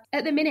yeah,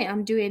 at the minute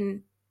I'm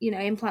doing,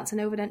 implants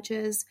and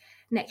overdentures.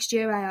 Next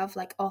year I have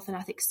like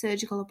orthodontic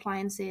surgical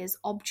appliances,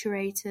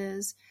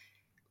 obturators,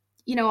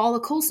 all the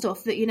cool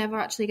stuff that you never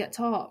actually get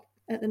taught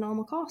at the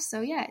normal course.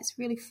 So yeah, it's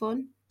really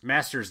fun.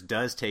 Masters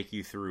does take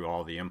you through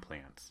all the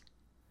implants.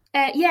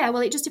 Yeah,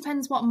 well, it just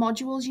depends what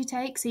modules you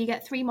take. So you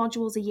get 3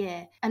 modules a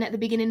year. And at the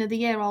beginning of the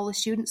year, all the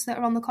students that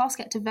are on the course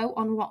get to vote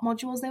on what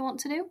modules they want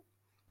to do.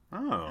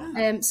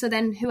 Oh. So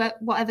then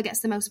whatever gets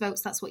the most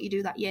votes, that's what you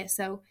do that year.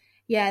 So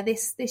yeah,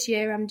 this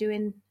year I'm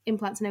doing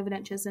implants and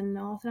overdentures and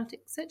orthodontic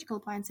surgical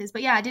appliances.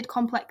 But yeah, I did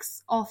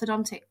complex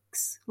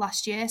orthodontics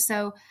last year.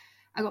 So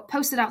I got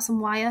posted out some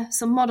wire,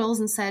 some models,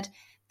 and said,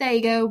 there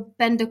you go,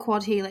 bend a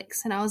quad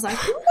helix. And I was like,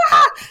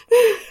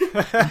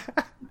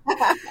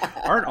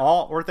 Aren't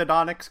all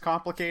orthodontics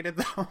complicated,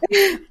 though?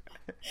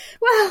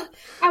 Well,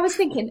 I was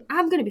thinking,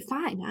 I'm going to be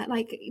fine.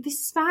 This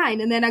is fine.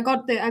 And then I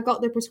got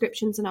the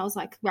prescriptions and I was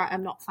like, right,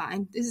 I'm not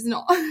fine. This is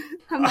not,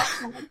 I'm not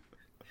fine.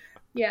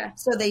 Yeah.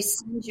 So they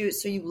send you,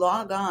 so you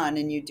log on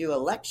and you do a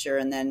lecture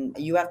and then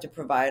you have to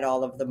provide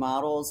all of the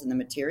models and the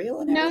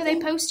material and everything? No, they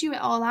post you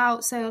it all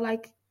out. So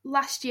like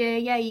last year,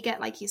 yeah, you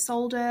get like your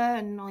solder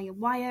and all your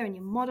wire and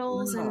your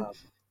models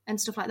and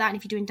stuff like that. And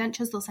if you're doing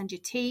dentures, they'll send you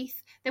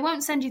teeth. They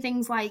won't send you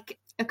things like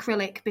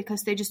acrylic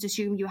because they just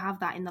assume you have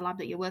that in the lab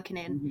that you're working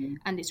in,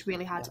 and it's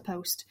really hard to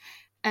post,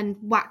 and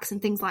wax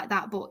and things like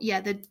that. But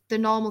yeah, the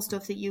normal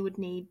stuff that you would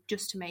need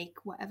just to make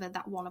whatever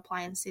that one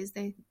appliance is,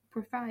 they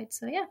provide.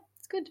 So yeah,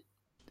 it's good.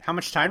 How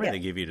much time do they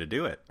give you to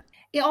do it?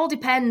 It all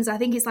depends. I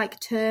think it's like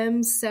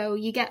terms, so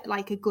you get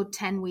like a good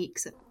 10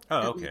 weeks.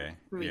 Okay.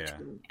 For each Yeah.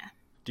 one, yeah.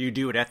 Do you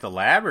do it at the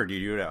lab or do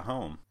you do it at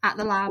home? At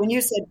the lab. When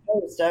you said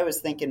post, I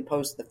was thinking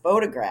post the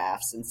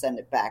photographs and send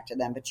it back to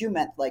them, but you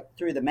meant like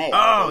through the mail.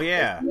 Oh,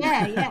 yeah.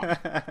 Yeah.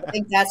 I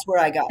think that's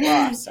where I got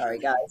lost. Sorry,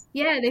 guys.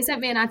 Yeah, they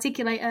sent me an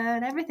articulator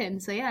and everything.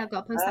 So yeah, I've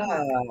got to post that back.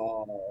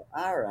 Oh,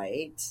 all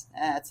right.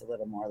 That's a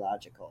little more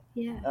logical.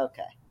 Yeah.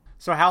 Okay.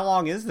 So how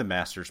long is the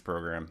master's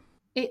program?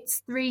 It's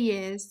 3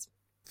 years.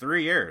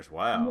 3 years.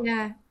 Wow.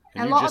 Yeah.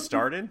 And you just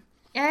started?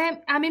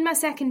 I'm in my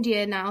second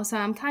year now, so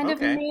I'm kind of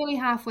Okay. nearly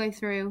halfway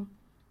through.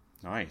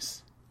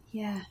 Nice.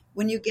 Yeah.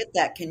 When you get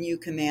that, can you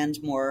command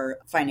more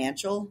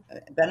financial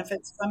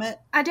benefits from it?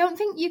 I don't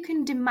think you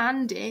can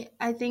demand it.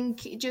 I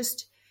think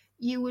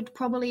you would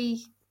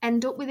probably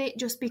end up with it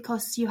just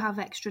because you have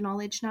extra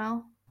knowledge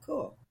now.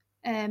 Cool.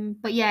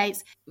 But yeah,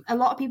 it's a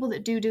lot of people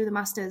that do the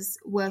masters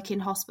work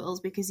in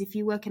hospitals, because if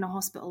you work in a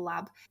hospital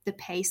lab, the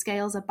pay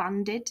scales are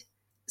banded.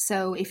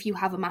 So if you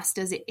have a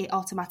master's, it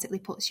automatically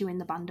puts you in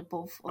the band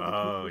above other people.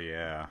 Oh,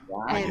 yeah.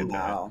 Wow. I get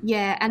that.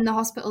 Yeah, and the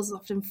hospitals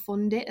often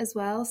fund it as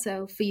well,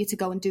 so for you to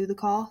go and do the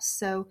course.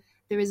 So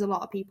there is a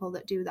lot of people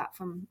that do that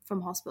from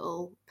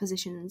hospital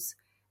positions.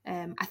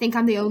 I think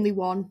I'm the only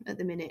one at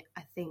the minute,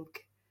 I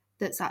think,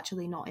 that's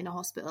actually not in a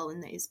hospital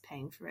and that is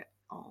paying for it.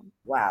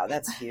 Wow,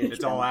 that's huge.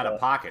 It's all out of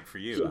pocket for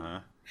you, huh?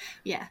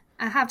 Yeah,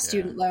 I have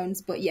student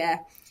loans, but yeah,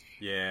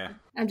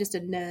 I'm just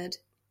a nerd.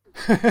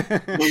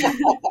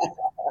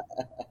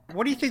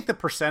 What do you think the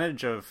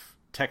percentage of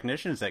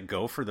technicians that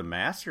go for the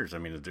masters? I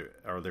mean,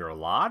 are there a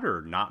lot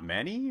or not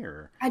many?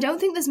 Or I don't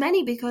think there's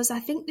many, because I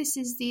think this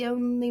is the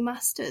only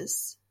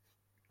masters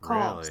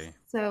course. Really?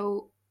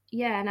 So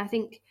yeah, and I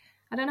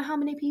don't know how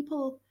many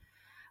people.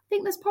 I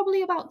think there's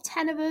probably about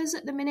 10 of us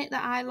at the minute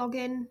that I log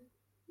in,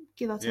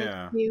 give or take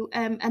a few,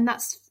 and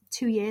that's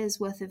 2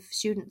 years worth of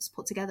students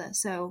put together.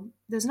 So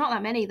there's not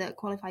that many that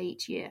qualify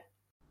each year.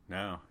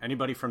 No.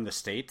 Anybody from the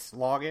States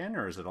log in,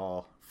 or is it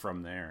all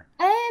from there?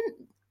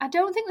 I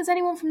don't think there's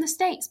anyone from the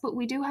States, but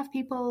we do have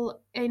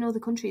people in other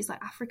countries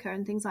like Africa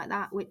and things like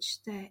that, which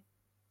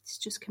it's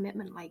just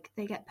commitment. Like,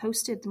 they get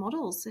posted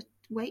models, they're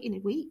waiting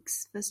in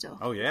weeks for stuff.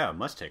 Oh, yeah. It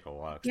must take a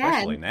while,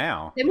 especially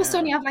now. They must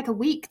only have like a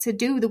week to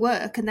do the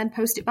work and then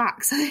post it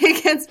back so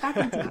it gets back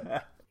into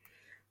it.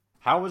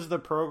 How was the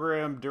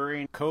program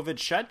during COVID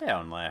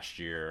shutdown last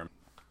year?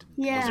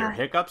 Yeah. Was there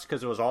hiccups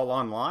because it was all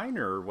online,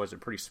 or was it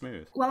pretty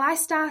smooth? Well, I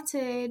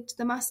started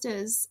the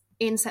masters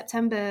in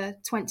September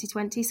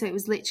 2020, so it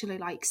was literally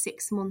like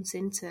 6 months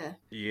into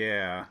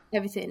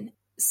everything.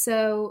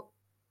 So,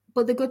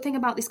 but the good thing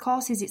about this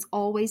course is it's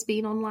always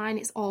been online,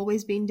 it's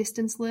always been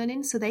distance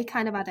learning, so they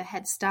kind of had a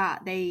head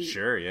start. They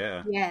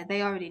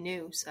already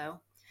knew,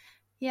 so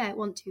yeah, it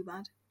wasn't too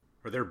bad.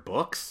 Were there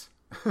books?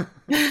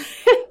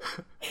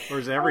 Or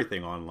is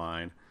everything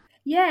online?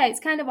 Yeah, it's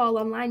kind of all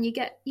online. You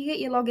get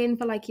your login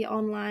for like your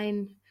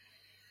online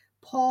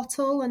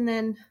portal, and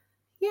then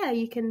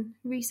you can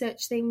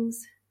research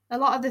things. A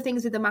lot of the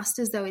things with the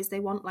masters though is they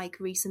want like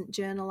recent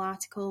journal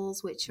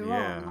articles, which are all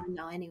online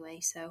now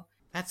anyway. So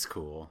that's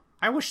cool.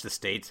 I wish the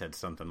States had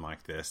something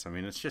like this. I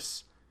mean, it's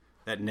just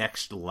that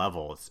next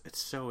level.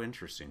 It's so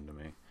interesting to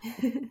me.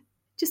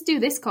 Just do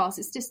this course.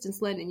 It's distance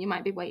learning. You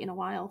might be waiting a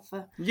while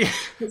for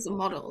some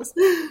models.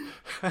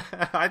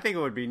 I think it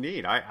would be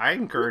neat. I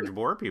encourage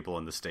more people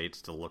in the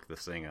States to look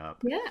this thing up.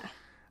 Yeah.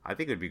 I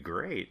think it would be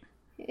great.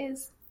 It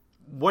is.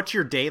 What's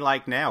your day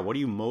like now? What do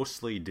you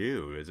mostly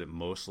do? Is it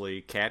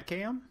mostly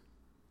CAD/CAM?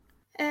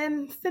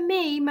 For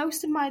me,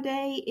 most of my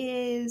day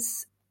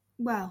is,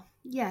 well,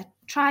 yeah,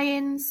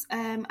 try-ins.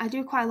 I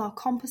do quite a lot of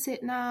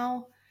composite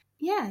now.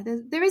 Yeah,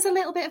 there is a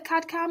little bit of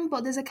CAD/CAM,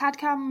 but there's a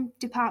CAD/CAM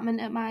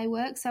department at my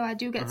work, so I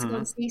do get to go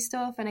and see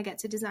stuff, and I get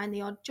to design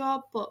the odd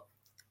job. But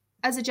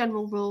as a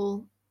general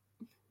rule,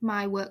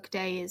 my work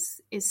day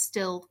is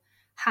still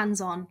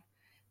hands-on,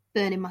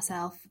 burning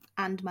myself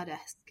and my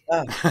desk.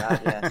 Oh,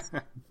 God, yes.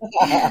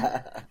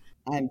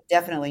 I'm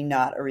definitely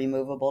not a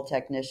removable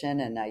technician,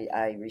 and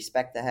I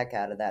respect the heck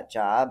out of that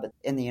job.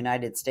 In the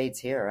United States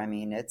here, I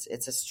mean, it's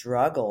a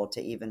struggle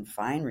to even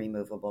find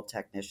removable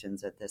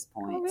technicians at this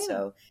point. Oh, really?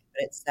 So,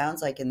 but it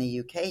sounds like in the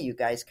UK, you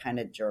guys kind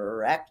of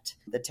direct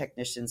the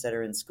technicians that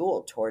are in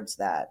school towards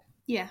that.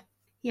 Yeah.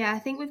 Yeah, I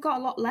think we've got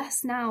a lot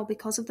less now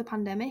because of the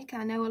pandemic.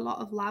 I know a lot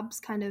of labs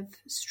kind of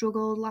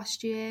struggled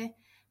last year,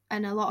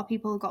 and a lot of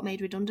people got made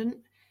redundant,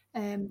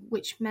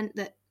 which meant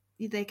that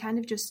they kind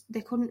of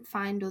they couldn't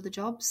find other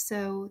jobs,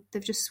 so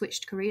they've just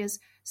switched careers.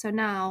 So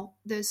now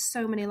there's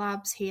so many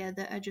labs here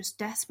that are just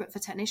desperate for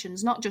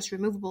technicians, not just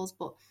removables,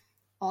 but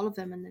all of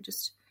them, and they're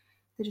just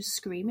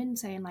screaming,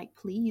 saying like,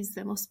 please,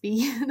 there must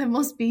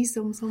be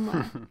some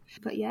somewhere.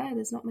 But yeah,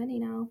 there's not many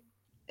now.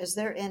 Is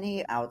there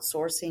any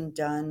outsourcing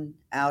done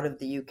out of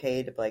the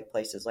UK to like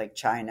places like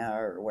China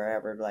or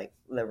wherever, like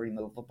the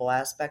removable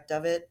aspect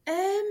of it?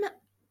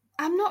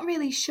 I'm not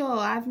really sure.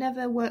 I've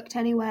never worked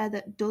anywhere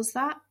that does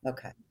that.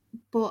 Okay.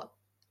 But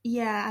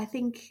yeah, I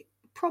think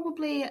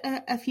probably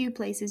a few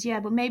places, yeah,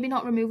 but maybe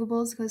not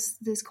removables, because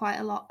there's quite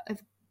a lot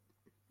of,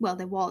 well,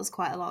 there was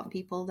quite a lot of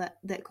people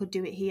that could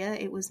do it here.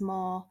 It was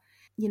more,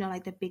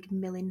 like the big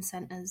milling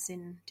centres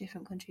in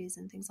different countries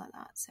and things like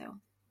that. So,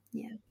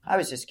 yeah. I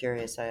was just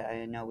curious.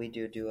 I know we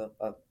do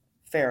a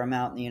fair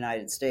amount in the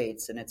United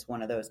States, and it's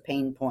one of those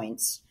pain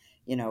points,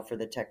 for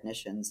the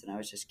technicians. And I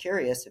was just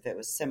curious if it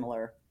was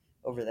similar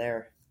over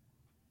there.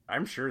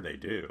 I'm sure they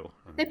do.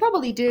 They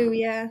probably do,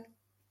 yeah.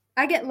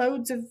 I get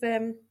loads of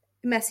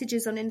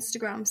messages on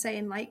Instagram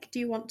saying, like, do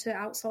you want to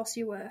outsource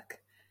your work?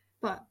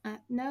 But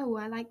no,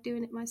 I like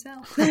doing it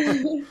myself.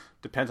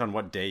 Depends on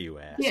what day you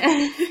ask.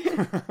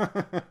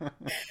 Yeah.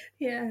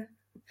 Yeah.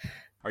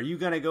 Are you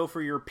going to go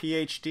for your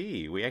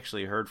PhD? We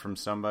actually heard from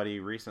somebody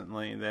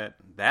recently that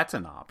that's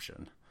an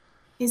option.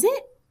 Is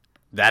it?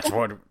 That's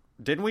what...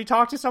 Didn't we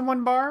talk to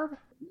someone, Barb?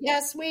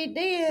 Yes, we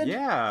did.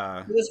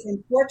 Yeah. He was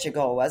from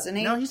Portugal, wasn't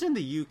he? No, he's in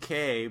the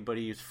UK, but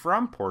he's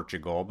from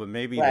Portugal, but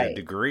maybe the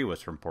degree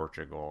was from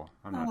Portugal.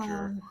 I'm not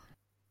sure.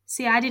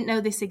 See, I didn't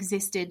know this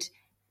existed.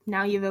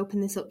 Now you've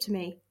opened this up to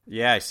me.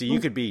 Yeah, see, you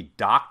could be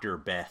Dr.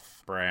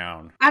 Beth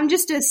Brown. I'm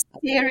just a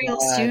serial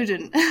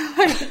student.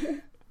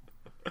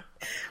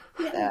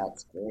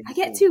 That's great. I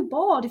get too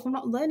bored if I'm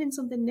not learning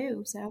something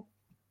new, so.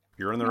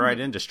 You're in the right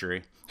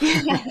industry.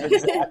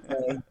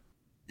 Exactly.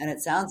 And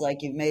it sounds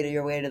like you've made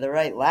your way to the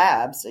right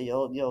lab, so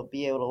you'll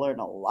be able to learn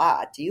a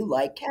lot. Do you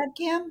like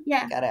CAD/CAM?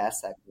 Yeah. Gotta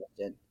ask that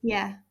question.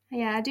 Yeah,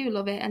 I do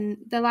love it. And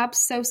the lab's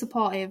so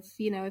supportive.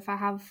 If I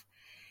have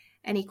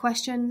any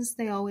questions,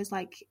 they always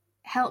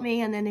help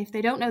me. And then if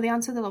they don't know the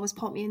answer, they'll always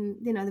point me in,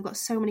 they've got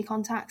so many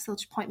contacts, they'll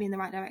just point me in the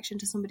right direction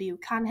to somebody who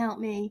can help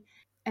me.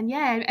 And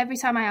yeah, every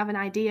time I have an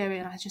idea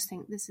and I just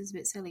think this is a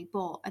bit silly,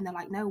 and they're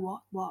like,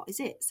 no, what is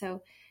it?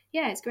 So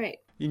yeah, it's great.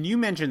 And you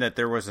mentioned that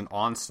there was an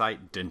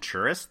on-site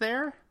denturist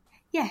there?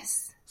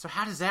 Yes. So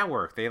how does that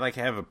work? They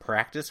have a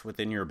practice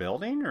within your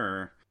building,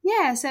 or?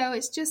 Yeah, so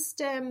it's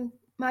just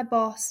my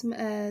boss,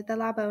 the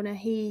lab owner,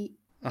 he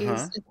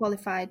is a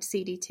qualified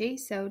CDT,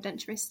 so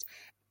denturist.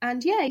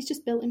 And yeah, he's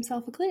just built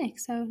himself a clinic.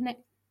 So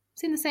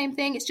it's in the same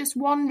thing. It's just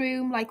one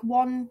room,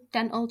 one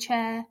dental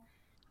chair.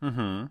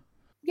 Mm-hmm.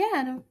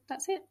 Yeah, no,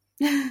 that's it.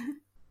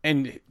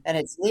 And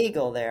it's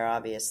legal there,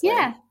 obviously.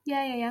 Yeah.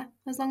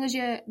 As long as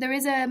there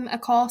is a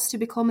course to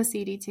become a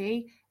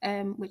CDT,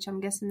 which I'm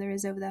guessing there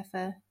is over there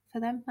for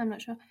them. I'm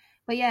not sure.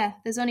 But yeah,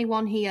 there's only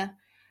one here.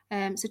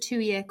 It's a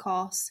 2-year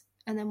course.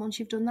 And then once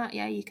you've done that,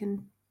 yeah, you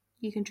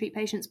can treat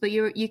patients. But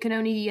you can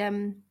only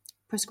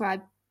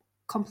prescribe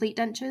complete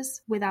dentures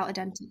without a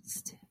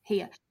dentist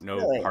here. No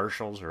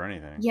partials or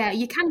anything? Yeah,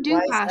 you can do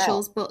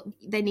partials, but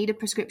they need a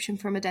prescription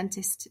from a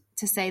dentist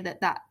to say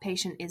that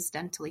patient is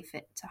dentally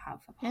fit to have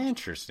a partial.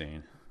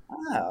 Interesting.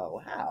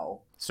 Oh,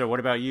 wow. So what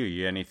about you?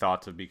 You any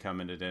thoughts of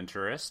becoming a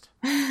denturist?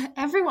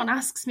 Everyone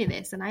asks me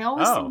this, and I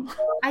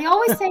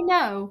always say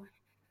no,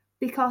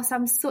 because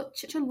I'm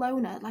such a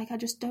loner.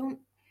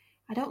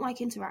 I don't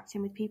like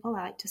interacting with people.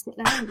 I like to sit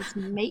there and just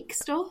make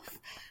stuff.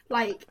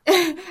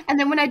 And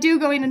then when I do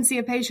go in and see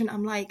a patient,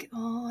 I'm like,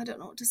 oh, I don't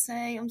know what to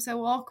say. I'm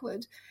so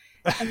awkward.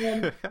 And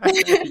then,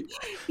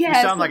 you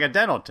sound like a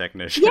dental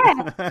technician.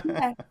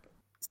 Yeah.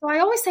 So I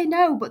always say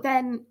no, but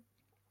then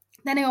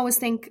I always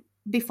think,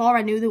 before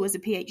I knew there was a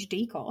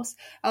PhD course,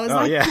 I was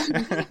well,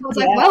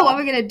 what am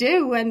I going to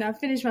do when I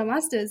finish my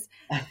master's?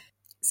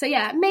 So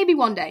yeah, maybe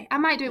one day. I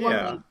might do it one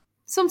day.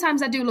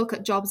 Sometimes I do look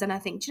at jobs and I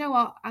think, do you know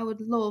what? I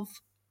would love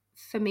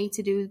for me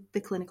to do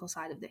the clinical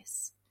side of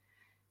this.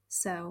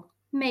 So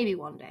maybe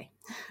one day.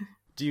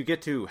 Do you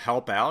get to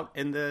help out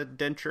in the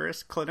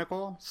denturist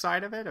clinical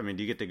side of it? I mean,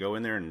 do you get to go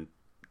in there and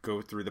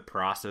go through the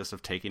process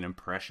of taking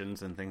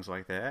impressions and things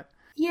like that?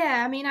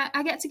 Yeah, I mean,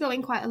 I get to go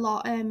in quite a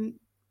lot.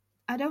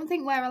 I don't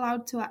think we're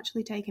allowed to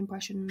actually take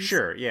impressions.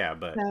 Sure, yeah,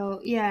 but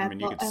so yeah, I mean,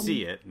 you can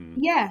see it. And...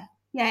 Yeah,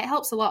 it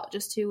helps a lot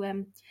just to.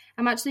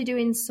 I'm actually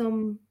doing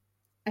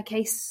a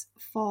case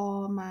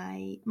for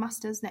my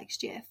masters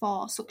next year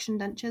for suction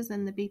dentures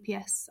and the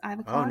BPS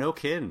Ivoclar. Oh, no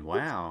kidding!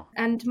 Wow.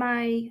 And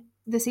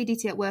the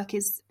CDT at work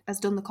has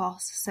done the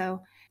course,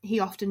 so he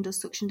often does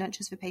suction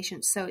dentures for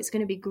patients. So it's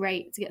going to be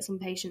great to get some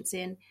patients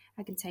in.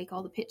 I can take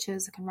all the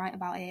pictures, I can write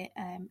about it,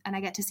 and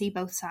I get to see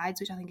both sides,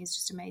 which I think is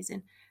just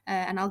amazing.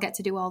 And I'll get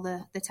to do all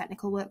the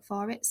technical work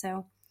for it.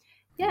 So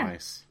yeah,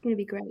 nice. It's going to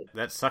be great.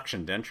 That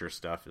suction denture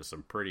stuff is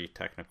some pretty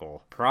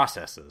technical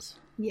processes.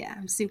 Yeah,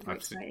 I'm super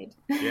excited.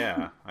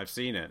 Yeah, I've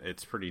seen it.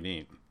 It's pretty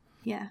neat.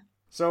 Yeah.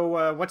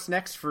 So what's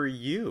next for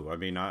you? I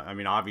mean,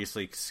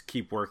 obviously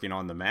keep working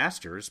on the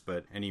masters,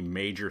 but any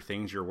major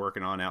things you're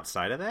working on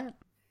outside of that?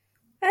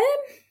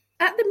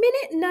 At the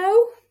minute,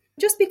 no.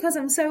 Just because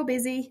I'm so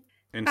busy.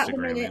 Instagramming. At the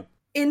minute,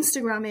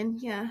 Instagramming,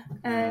 yeah.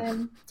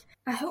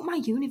 I hope my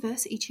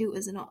university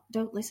tutors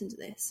don't listen to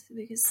this,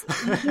 because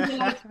they'll be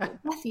like,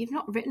 Beth, you've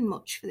not written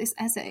much for this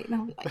essay. And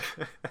I'll be like,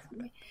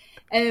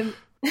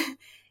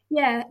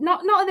 yeah,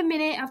 not at the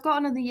minute. I've got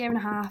another year and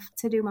a half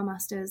to do my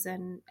masters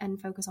and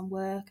focus on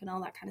work and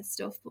all that kind of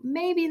stuff. But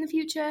maybe in the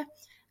future,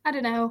 I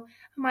don't know,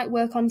 I might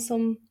work on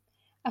some.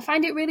 I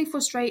find it really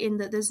frustrating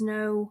that there's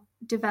no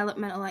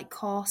developmental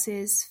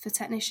courses for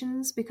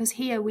technicians, because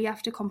here we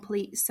have to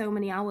complete so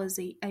many hours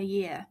a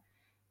year,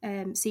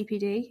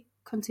 CPD,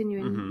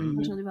 continuing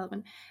professional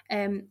development.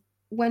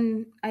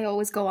 When I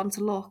always go on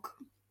to look,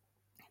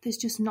 there's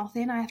just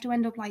nothing. I have to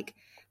end up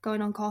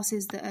going on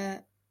courses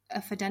that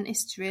are for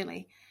dentists,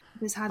 really.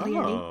 There's hardly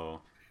any.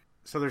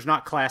 So there's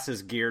not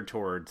classes geared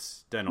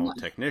towards dental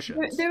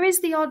technicians. There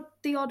is the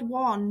odd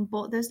one,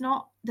 but there's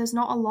not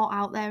a lot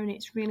out there, and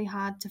it's really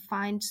hard to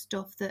find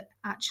stuff that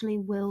actually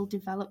will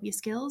develop your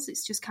skills.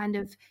 It's just kind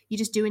of, you're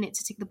just doing it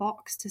to tick the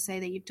box to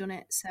say that you've done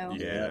it. So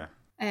yeah.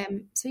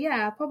 So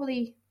yeah,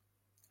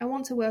 I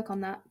want to work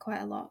on that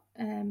quite a lot,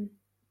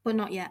 but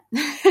not yet.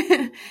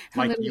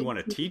 You want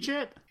to teach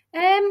it?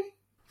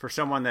 For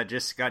someone that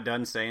just got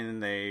done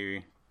saying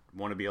they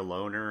want to be a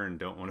loner and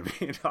don't want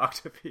to talk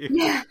to people.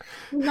 Yeah,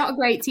 I'm not a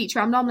great teacher.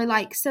 I'm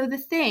normally so the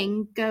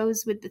thing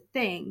goes with the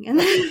thing. And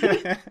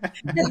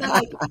they're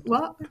like,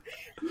 what?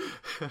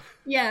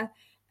 Yeah.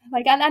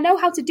 I know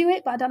how to do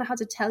it, but I don't know how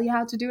to tell you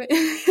how to do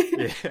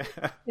it.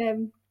 Yeah.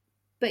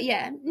 But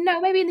yeah,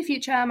 no, maybe in the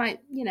future I might,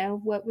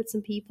 work with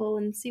some people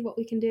and see what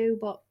we can do.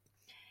 But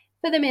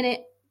for the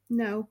minute,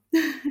 no.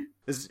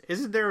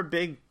 Isn't there a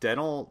big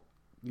dental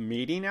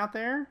meeting out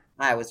there?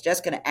 I was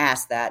just going to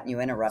ask that, and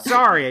you interrupted.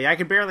 Sorry, I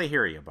can barely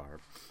hear you,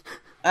 Barb.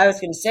 I was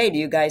going to say, do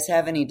you guys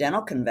have any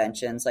dental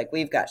conventions?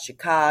 We've got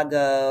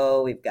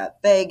Chicago, we've got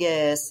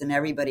Vegas, and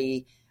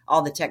everybody,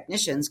 all the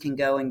technicians can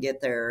go and get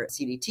their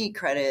CDT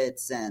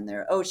credits and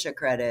their OSHA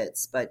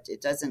credits, but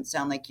it doesn't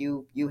sound like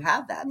you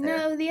have that there.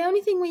 No, the only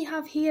thing we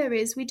have here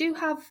is we do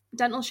have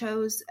dental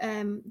shows.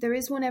 There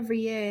is one every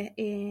year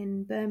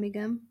in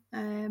Birmingham,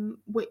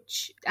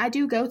 which I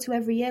do go to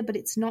every year, but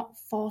it's not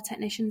for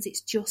technicians. It's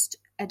just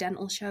a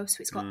dental show, so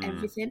it's got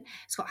everything.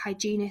 It's got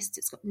hygienists,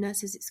 it's got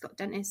nurses, it's got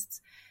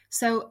dentists.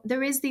 So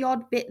there is the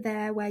odd bit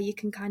there where you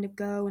can kind of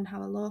go and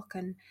have a look,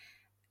 and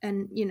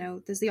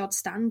there's the odd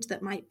stand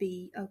that might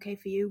be okay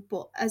for you.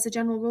 But as a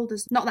general rule,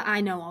 there's not that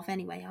I know of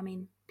anyway. I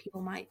mean, people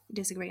might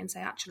disagree and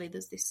say, actually,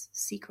 there's this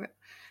secret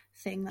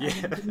thing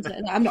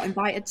that I'm not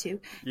invited to.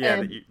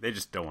 Yeah, they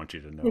just don't want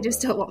you to know. They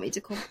just don't want me to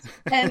come.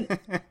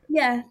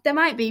 Yeah, there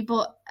might be,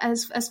 but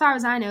as far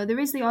as I know, there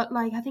is the odd,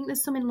 I think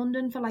there's some in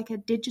London for a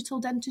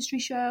digital dentistry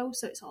show,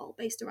 so it's all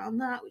based around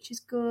that, which is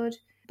good.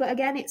 But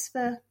again, it's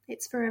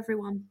for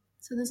everyone.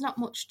 So there's not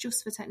much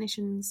just for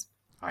technicians.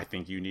 I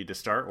think you need to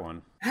start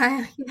one.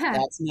 Yeah.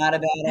 That's not a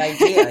bad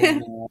idea.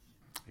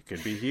 It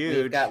could be huge.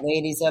 We've got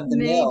Ladies of the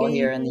Mill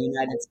here in the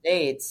United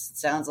States.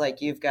 Sounds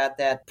like you've got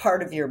that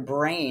part of your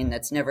brain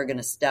that's never going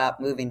to stop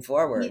moving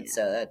forward. Yeah.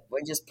 So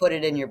we just put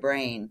it in your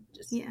brain.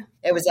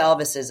 It was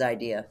Elvis's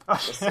idea.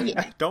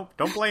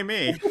 Don't blame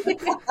me.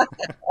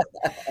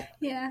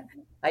 Yeah.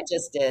 I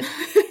just did.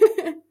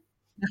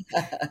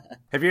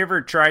 Have you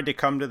ever tried to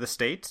come to the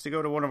States to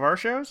go to one of our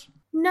shows?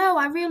 No,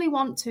 I really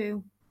want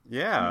to.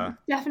 Yeah.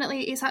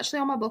 Definitely. It's actually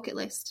on my bucket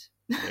list.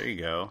 There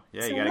you go.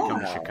 Yeah, you got to come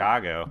to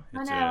Chicago.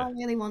 I know, I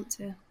really want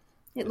to.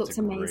 It looks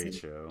amazing. Great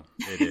show.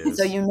 It is.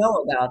 So you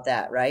know about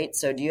that, right?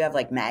 So do you have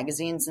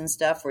magazines and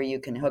stuff where you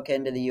can hook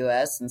into the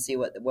U.S. and see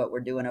what we're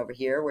doing over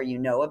here, where you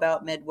know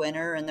about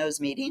Midwinter and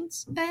those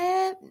meetings?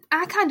 I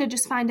kind of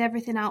just find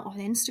everything out on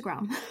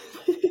Instagram.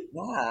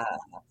 Yeah.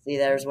 See,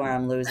 there's where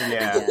I'm losing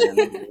it.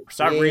 Yeah.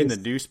 Stop reading the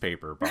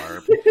newspaper,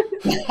 Barb.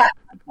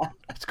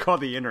 It's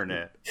called the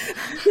internet.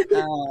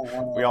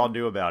 Oh. We all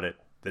knew about it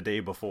the day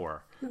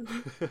before.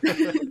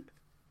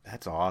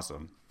 That's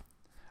awesome.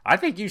 I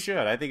think you should.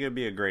 I think it would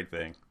be a great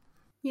thing.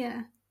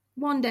 Yeah.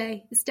 One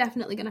day. It's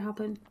definitely going to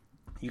happen.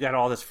 You got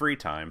all this free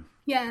time.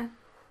 Yeah.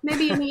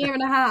 maybe in a year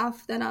and a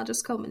half, then I'll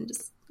just come and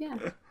just, yeah.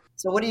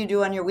 So what do you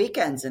do on your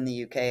weekends in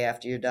the UK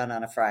after you're done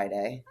on a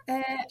Friday?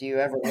 Do you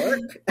ever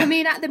work? I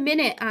mean, at the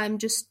minute, I'm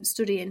just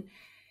studying.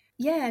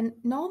 Yeah, and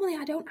normally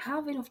I don't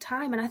have enough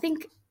time. And I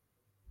think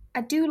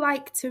I do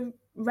like to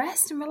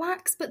rest and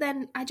relax, but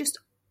then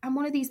I'm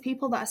one of these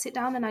people that I sit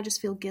down and I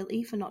just feel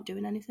guilty for not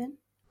doing anything.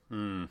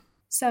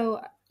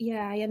 So,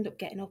 yeah, I end up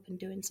getting up and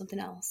doing something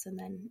else. And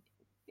then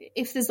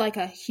if there's like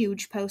a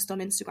huge post on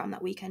Instagram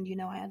that weekend,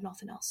 I had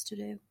nothing else to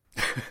do.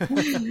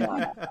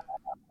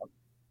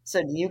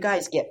 So do you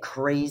guys get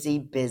crazy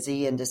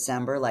busy in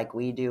December like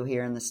we do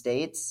here in the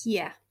States?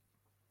 Yeah.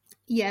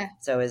 Yeah.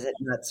 So is it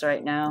nuts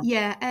right now?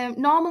 Yeah.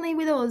 Normally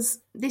with us,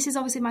 this is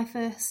obviously my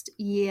first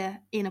year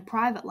in a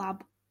private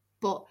lab,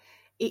 but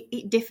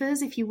it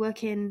differs if you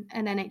work in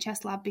an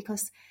NHS lab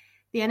because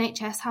the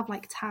NHS have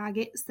like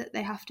targets that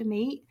they have to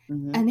meet,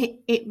 and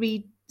it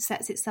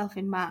resets itself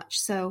in March.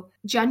 So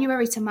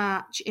January to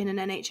March in an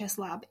NHS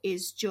lab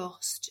is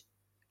just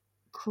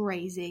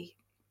crazy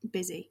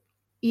busy.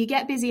 You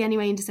get busy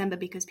anyway in December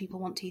because people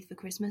want teeth for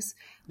Christmas.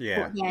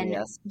 Yeah. But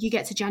then you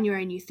get to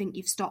January and you think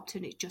you've stopped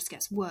and it just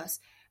gets worse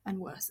and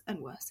worse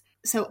and worse.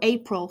 So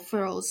April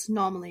for us,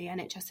 normally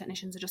NHS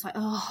technicians are just like,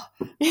 oh,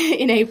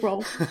 in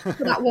April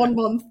for that 1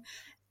 month.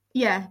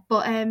 Yeah,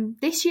 but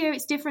this year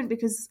it's different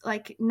because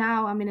like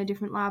now I'm in a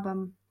different lab.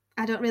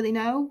 I don't really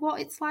know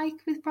what it's like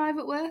with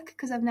private work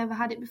because I've never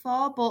had it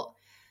before, but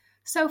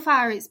so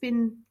far it's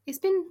been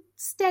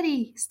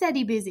steady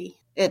busy.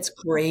 It's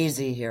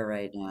crazy here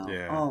right now.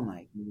 Yeah. Oh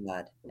my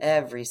God.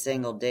 Every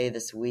single day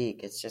this week,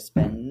 it's just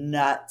been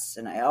nuts.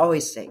 And I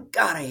always say,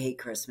 God, I hate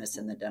Christmas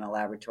in the dental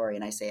laboratory.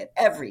 And I say it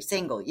every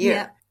single year.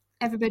 Yeah.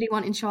 Everybody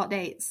wanting short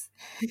dates.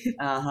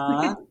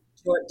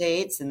 Short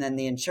dates. And then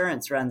the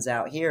insurance runs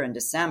out here in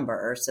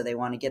December. So they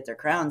want to get their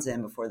crowns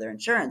in before their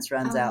insurance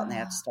runs out and they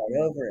have to start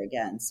over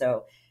again.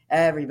 So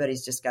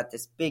everybody's just got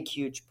this big,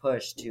 huge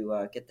push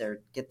to get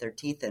their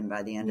teeth in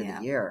by the end of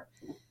the year.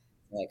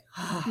 Like,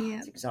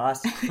 it's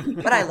exhausting,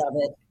 but I love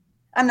it.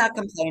 I'm not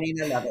complaining.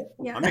 I love it.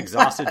 Yeah. I'm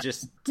exhausted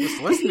just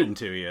listening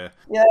to you.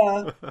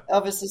 Yeah.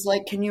 Elvis is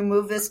like, can you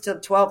move this to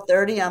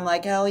 12:30? I'm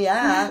like, hell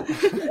yeah.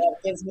 That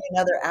gives me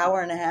another hour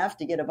and a half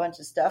to get a bunch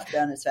of stuff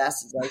done as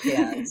fast as I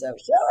can. So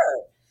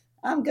sure,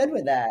 I'm good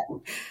with that.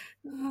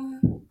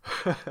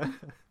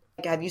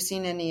 Have you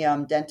seen any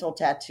dental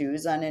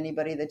tattoos on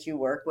anybody that you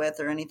work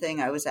with or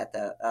anything? I was at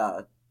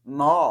the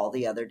mall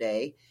the other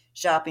day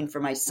shopping for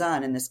my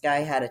son, and this guy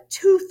had a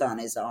tooth on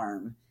his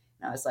arm.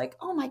 And I was like,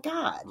 oh my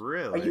God.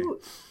 Really? Are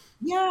you?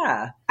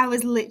 Yeah. I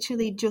was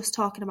literally just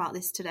talking about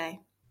this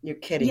today. You're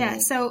kidding me. Yeah,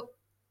 so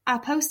I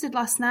posted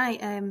last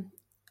night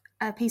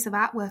a piece of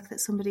artwork that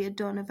somebody had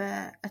done of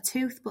a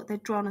tooth, but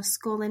they'd drawn a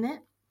skull in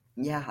it.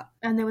 Yeah.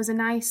 And there was a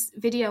nice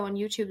video on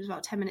YouTube, it was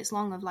about 10 minutes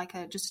long, of like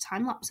just a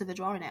time lapse of her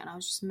drawing it, and I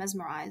was just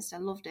mesmerized. I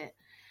loved it.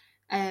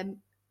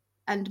 And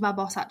my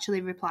boss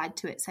actually replied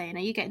to it saying, are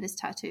you getting this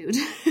tattooed?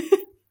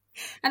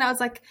 And I was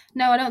like,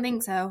 no, I don't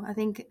think so. I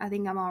think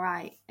I'm all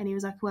right. And he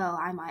was like, well,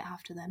 I might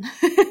have to then.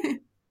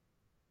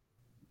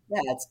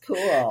 That's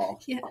cool.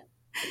 Yeah.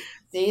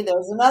 See,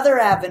 there's another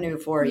avenue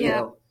for you.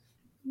 Yeah.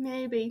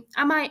 Maybe.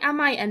 I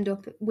might end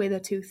up with a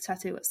tooth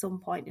tattoo at some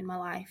point in my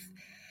life.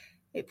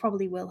 It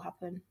probably will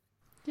happen.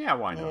 Yeah,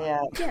 why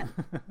not? Yeah,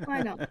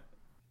 why not?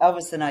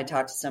 Elvis and I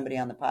talked to somebody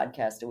on the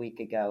podcast a week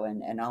ago,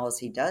 and all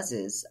he does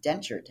is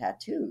denture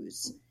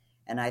tattoos.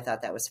 And I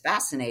thought that was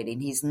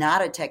fascinating. He's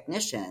not a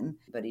technician,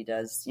 but he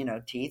does,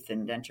 teeth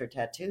and denture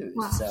tattoos.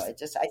 Wow. So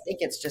I think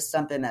it's just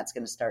something that's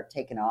going to start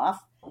taking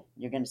off.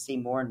 You're going to see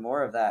more and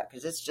more of that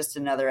because it's just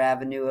another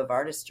avenue of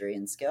artistry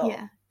and skill.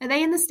 Yeah. Are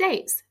they in the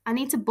States? I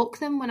need to book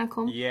them when I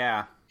come.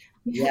 Yeah.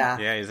 Yeah.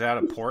 Yeah, he's out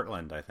of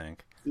Portland, I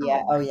think.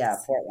 Yeah. Oh, yeah,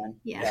 Portland.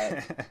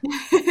 Yeah.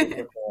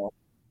 Right. Cool.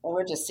 Well,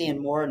 we're just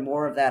seeing more and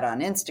more of that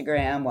on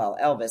Instagram. Well,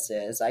 Elvis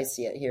is. I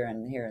see it here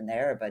and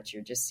there, but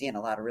you're just seeing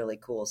a lot of really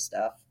cool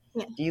stuff.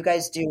 Yeah. Do you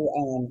guys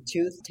do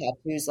tooth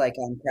tattoos like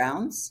on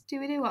crowns? Do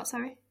we do what,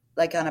 sorry?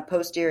 Like on a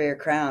posterior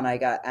crown, I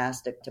got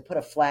asked to put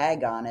a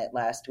flag on it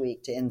last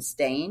week to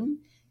instain.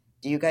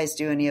 Do you guys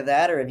do any of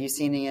that, or have you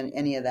seen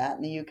any of that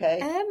in the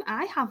UK?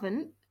 I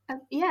haven't.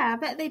 Yeah, I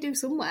bet they do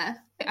somewhere.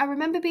 I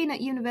remember being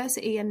at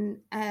university and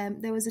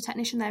there was a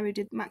technician there who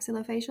did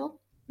maxillofacial.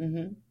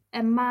 Mm-hmm.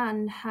 A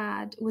man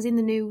was in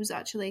the news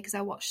actually because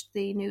I watched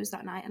the news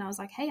that night and I was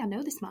like, hey, I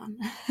know this man.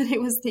 And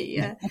it was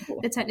the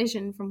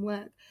technician from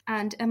work.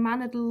 And a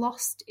man had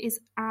lost his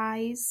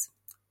eyes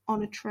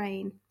on a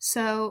train.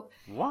 So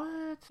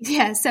what?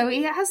 Yeah, so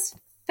he has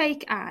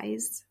fake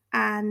eyes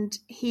and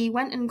he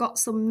went and got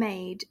some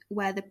made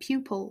where the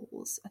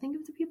pupils, I think it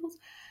was the pupils,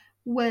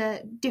 were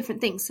different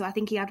things. So I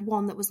think he had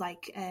one that was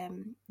like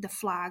the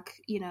flag,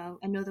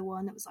 another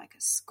one that was like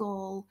a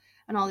skull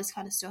and all this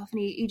kind of stuff.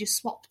 And he just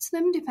swapped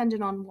them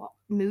depending on what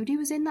mood he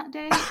was in that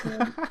day.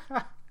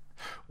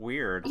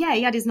 Weird. Yeah,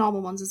 he had his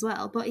normal ones as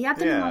well, but he had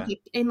them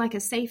in like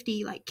a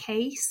safety like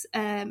case.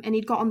 And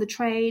he'd got on the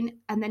train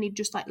and then he'd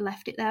just like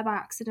left it there by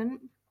accident.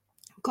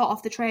 Got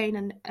off the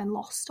train and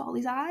lost all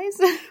his eyes.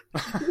 It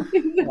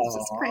was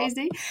just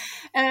crazy.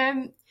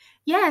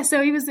 Yeah,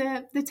 so he was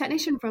the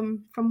technician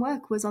from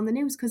work was on the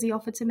news because he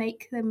offered to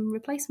make them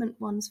replacement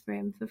ones for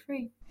him for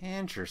free.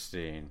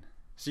 Interesting.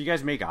 So you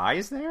guys make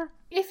eyes there?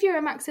 If you're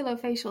a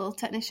maxillofacial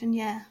technician,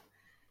 yeah.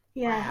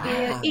 Yeah,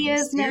 Wow.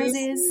 ears,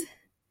 Seriously? noses,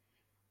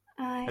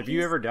 eyes. Have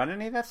you ever done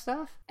any of that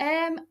stuff?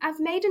 I've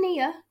made an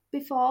ear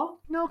before,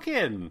 No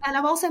kidding. and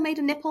I've also made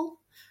a nipple.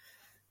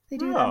 They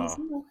do that as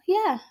Oh. well.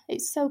 Yeah,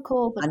 it's so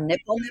cool. A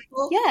nipple?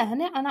 Yeah,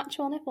 an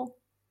actual nipple.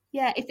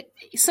 Yeah, if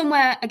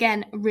somewhere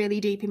again really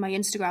deep in my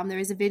Instagram there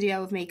is a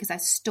video of me because I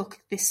stuck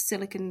this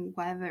silicone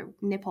whatever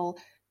nipple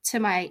to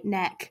my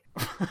neck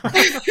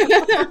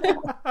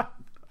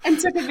and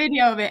took a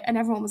video of it, and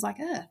everyone was like,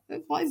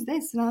 what is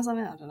this? And I was like,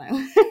 I don't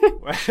know.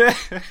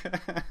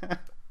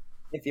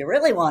 If you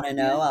really want to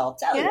know, I'll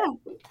tell Yeah.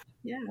 you.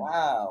 Yeah.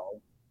 Wow.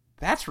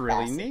 That's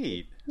really Fascinating.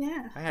 neat.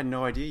 Yeah. I had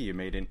no idea you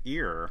made an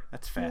ear.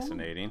 That's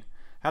fascinating.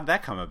 How'd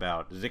that come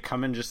about? Did it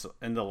come in just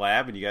in the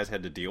lab and you guys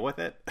had to deal with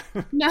it?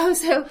 No,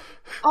 so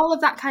all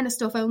of that kind of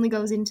stuff only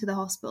goes into the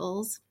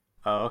hospitals,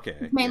 Oh,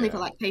 okay. mainly Yeah. for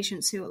like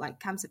patients who are like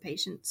cancer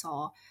patients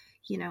or,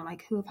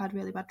 like who have had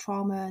really bad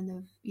trauma and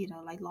they've,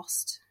 like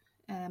lost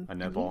A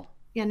nipple.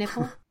 Yeah,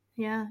 nipple.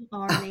 Yeah,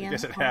 or an ear. I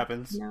guess it or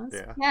happens. nose.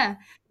 Yeah. Yeah,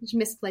 just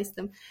misplaced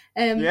them.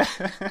 Yeah.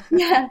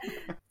 Yeah.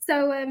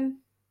 So,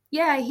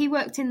 he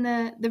worked in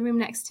the room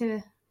next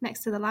to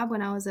the lab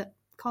when I was at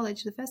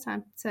college the first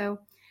time. So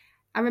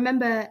I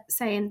remember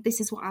saying, this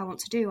is what I want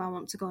to do. I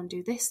want to go and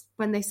do this.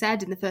 When they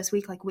said in the first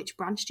week, like, which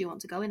branch do you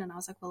want to go in? And I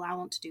was like, well, I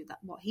want to do that,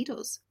 what he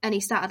does. And he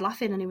started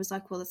laughing and he was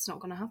like, well, it's not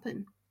going to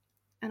happen.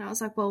 And I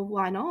was like, well,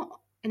 why not?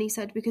 And he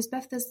said, because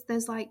Beth,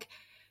 there's like,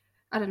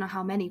 I don't know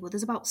how many, but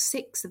there's about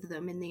 6 of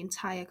them in the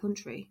entire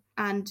country.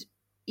 And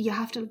you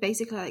have to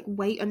basically like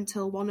wait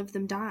until one of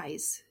them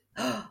dies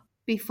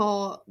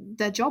before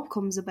their job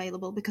comes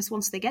available, because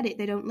once they get it,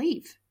 they don't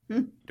leave.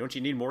 Don't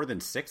you need more than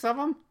 6 of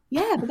them?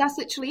 Yeah, but that's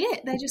literally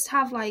it. They just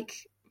have like,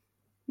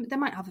 they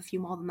might have a few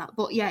more than that,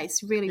 but yeah,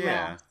 it's really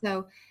rare.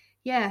 So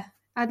yeah,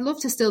 I'd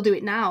love to still do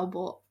it now,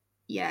 but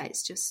yeah,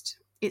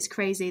 it's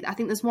crazy. I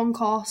think there's one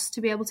course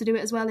to be able to do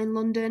it as well in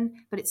London,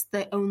 but it's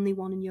the only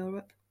one in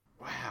Europe.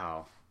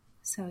 Wow.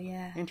 So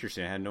yeah.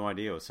 Interesting. I had no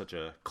idea it was such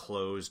a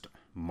closed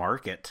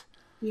market.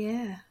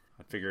 Yeah.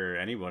 I figure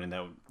anyone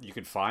that you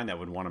could find that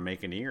would want to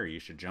make an ear, you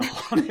should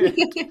jump on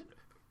it.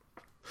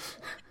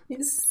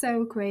 It's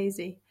so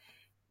crazy.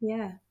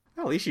 Yeah.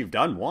 Well, at least you've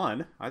done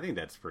one. I think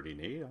that's pretty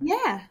neat.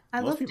 Yeah, I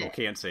Most loved people it.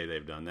 can't say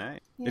they've done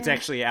that. Yeah. It's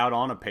actually out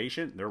on a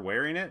patient. They're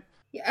wearing it.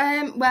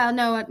 Well,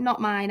 no,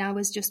 not mine. I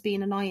was just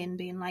being annoying,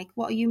 being like,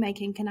 "What are you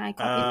making? Can I Oh,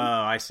 copy?"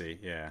 I see.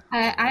 Yeah.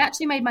 I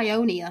actually made my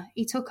own ear.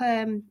 He took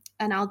an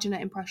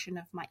Alginate impression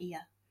of my ear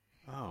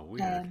Oh,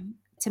 weird.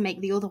 to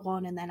make the other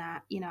one, and then I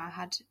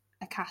had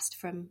a cast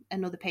from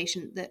another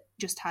patient that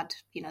just had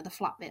the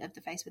flat bit of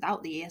the face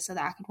without the ear, so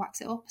that I could wax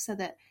it up, so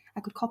that I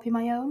could copy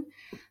my own.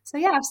 So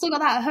yeah, I've still got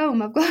that at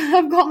home. I've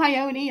got my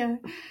own ear.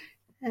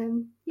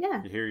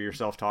 Yeah. You hear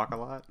yourself talk a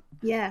lot?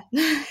 Yeah.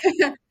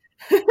 You're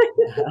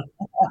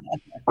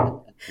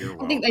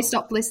I think they welcome.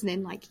 stopped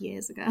listening like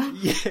years ago.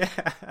 Yeah.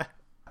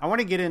 I want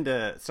to get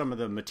into some of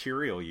the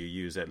material you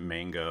use at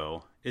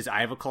Mango. Is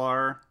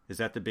Ivoclar, is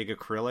that the big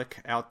acrylic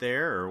out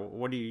there, or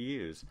what do you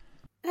use?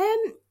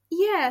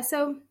 Yeah,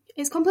 so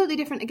it's completely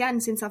different again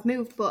since I've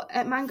moved, but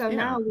at Mango Yeah.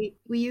 now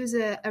we use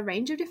a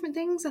range of different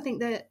things. I think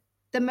that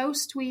the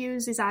most we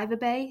use is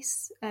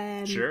Ivobase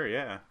Sure,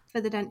 yeah. for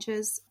the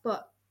dentures,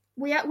 but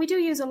we do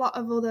use a lot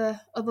of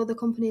other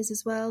companies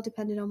as well,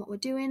 depending on what we're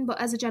doing. But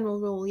as a general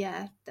rule,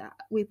 yeah, that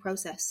we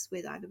process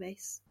with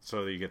Ivobase.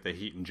 So you get the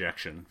heat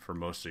injection for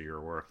most of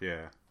your work,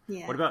 yeah.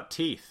 Yeah. What about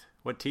teeth?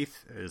 What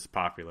teeth is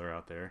popular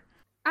out there?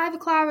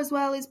 Ivoclar as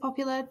well is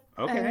popular.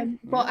 Okay.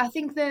 But I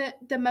think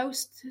the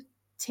most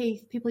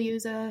teeth people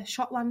use are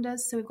Shotlanders.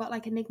 So we've got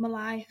like Enigma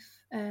Life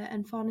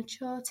and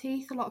Fornature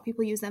teeth. A lot of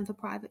people use them for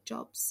private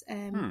jobs.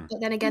 But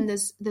then again,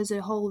 there's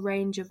a whole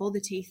range of other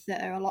teeth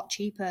that are a lot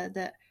cheaper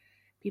that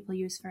people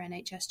use for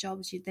NHS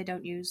jobs. They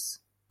don't use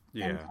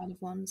them kind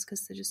of ones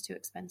because they're just too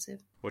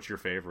expensive. What's your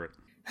favorite?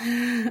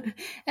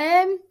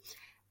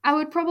 I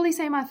would probably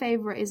say my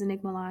favourite is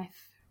Enigma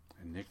Life.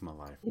 Enigma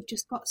Life. They've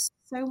just got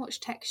so much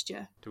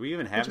texture. Do we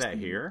even have that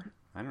here?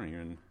 I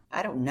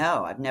don't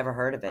know. I've never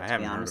heard of it, I to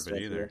haven't be heard honest of it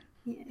with either.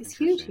 you. Yeah, it's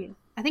huge Interesting. here.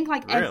 I think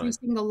like Really? every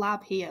single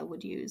lab here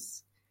would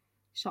use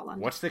Shotlander.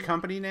 What's the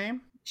company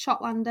name?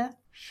 Shotlander.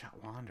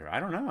 Shotlander. I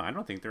don't know. I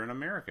don't think they're in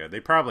America. They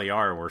probably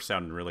are. We're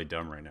sounding really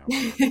dumb right now.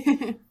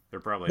 They're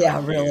probably Yeah,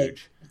 like, really.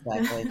 huge.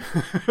 Exactly.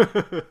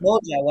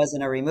 Told you I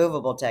wasn't a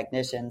removable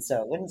technician,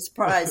 so it wouldn't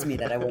surprise me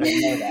that I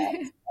wouldn't know that.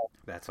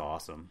 That's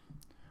awesome.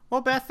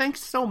 Well, Beth,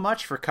 thanks so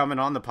much for coming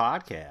on the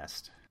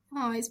podcast.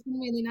 Oh, it's been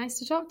really nice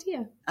to talk to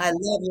you. I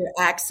love your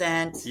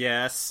accent.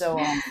 Yes. So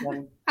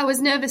awesome. I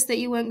was nervous that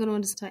you weren't going to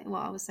understand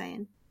what I was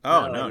saying.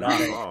 Oh, No, no, not not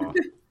at it. all.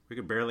 We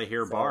could barely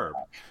hear Barb.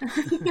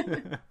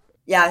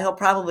 Yeah, he'll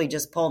probably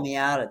just pull me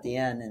out at the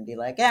end and be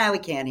like, we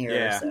can't hear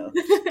Yeah. her,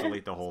 so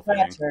Delete the whole thing.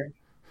 scratch her.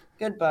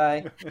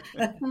 Goodbye.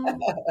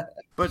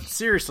 But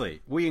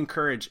seriously, we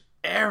encourage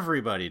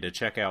everybody to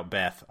check out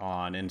Beth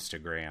on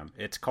Instagram.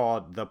 It's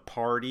called The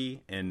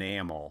Party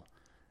Enamel.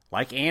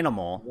 like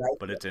animal, Right.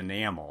 but it's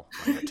enamel,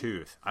 like a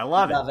tooth. I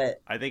love Love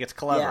it. I think it's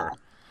clever. Yeah.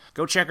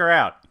 Go check her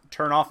out.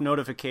 Turn off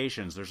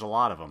notifications. There's a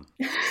lot of them.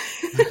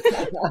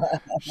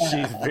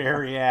 She's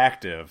very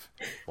active.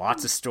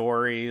 Lots of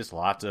stories,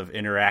 lots of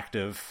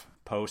interactive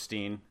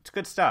posting. It's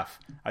good stuff.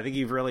 I think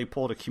you've really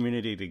pulled a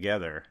community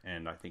together,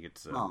 and I think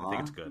it's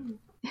good.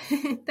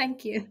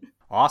 Thank you.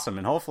 Awesome,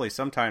 and hopefully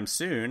sometime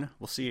soon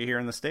we'll see you here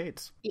in the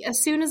States.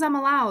 As soon as I'm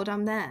allowed,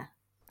 I'm there.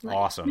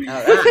 Awesome.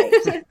 All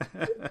right.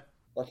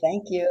 Well,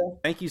 thank you.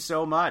 Thank you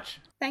so much.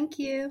 Thank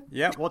you.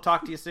 Yeah, we'll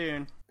talk to you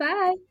soon.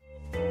 Bye.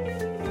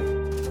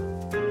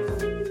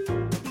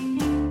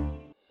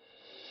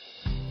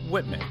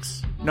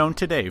 Whipmix, known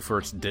today for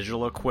its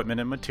digital equipment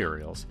and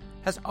materials,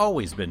 has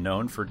always been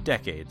known for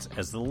decades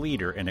as the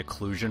leader in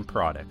occlusion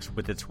products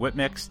with its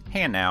Whipmix,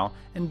 Hanau,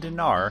 and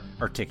Dinar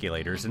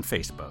articulators and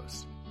face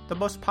bows. The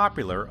most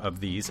popular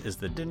of these is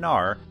the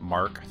Dinar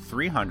Mark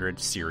 300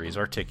 series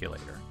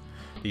articulator.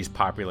 These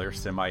popular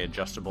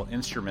semi-adjustable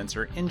instruments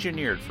are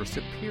engineered for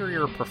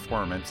superior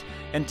performance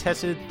and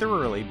tested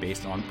thoroughly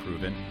based on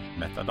proven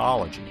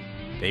methodology.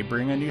 They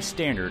bring a new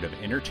standard of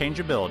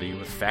interchangeability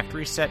with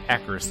factory-set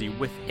accuracy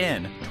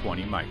within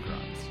 20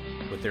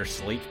 microns. With their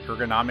sleek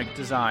ergonomic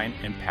design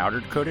and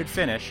powdered-coated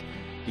finish,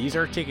 these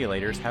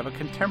articulators have a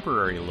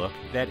contemporary look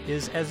that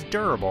is as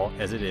durable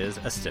as it is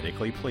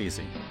aesthetically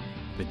pleasing.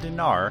 The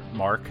Dinar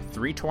Mark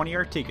 320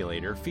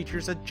 articulator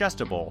features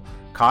adjustable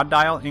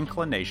condyle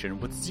inclination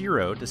with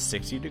 0 to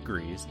 60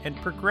 degrees and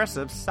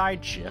progressive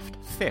side shift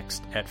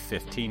fixed at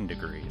 15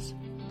 degrees.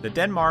 The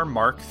Denmar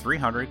Mark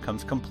 300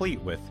 comes complete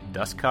with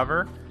dust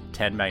cover,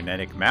 10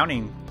 magnetic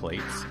mounting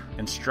plates,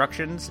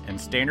 instructions, and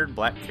standard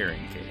black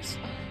carrying case.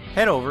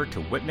 Head over to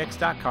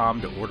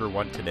whipmix.com to order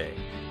one today.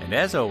 And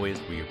as always,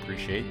 we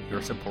appreciate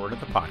your support of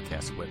the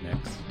podcast,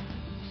 Whipmix.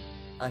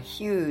 A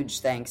huge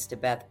thanks to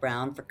Beth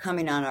Brown for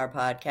coming on our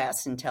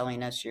podcast and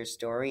telling us your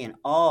story and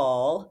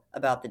all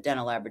about the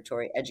dental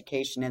laboratory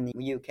education in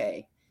the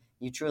UK.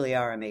 You truly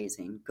are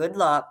amazing. Good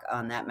luck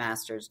on that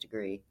master's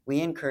degree.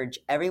 We encourage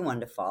everyone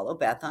to follow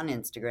Beth on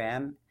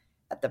Instagram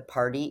at The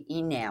Party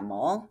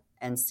Enamel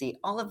and see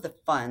all of the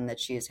fun that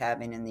she is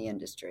having in the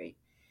industry.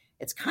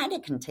 It's kind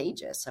of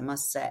contagious, I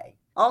must say.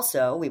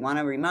 Also, we want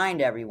to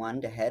remind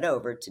everyone to head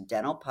over to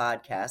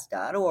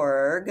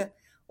dentalpodcast.org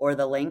or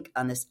the link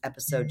on this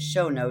episode's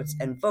show notes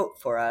and vote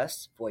for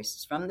us,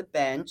 Voices from the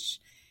Bench,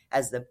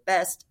 as the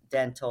best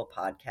dental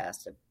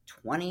podcast of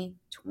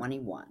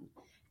 2021.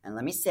 And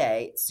let me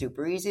say, it's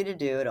super easy to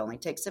do. It only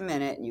takes a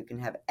minute, and you can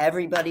have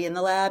everybody in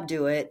the lab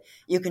do it.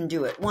 You can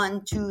do it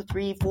 1, 2,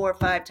 3, 4,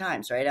 5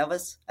 times, right,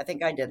 Elvis? I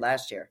think I did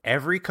last year.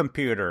 Every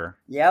computer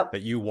Yep.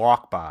 that you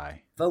walk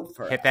by, Vote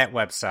for it. hit that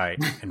website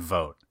and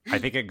vote. I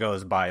think it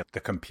goes by the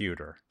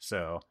computer.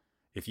 So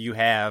if you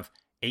have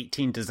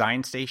 18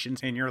 design stations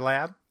in your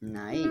lab,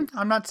 Nice.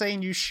 I'm not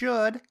saying you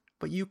should,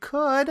 but you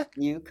could.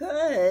 You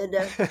could.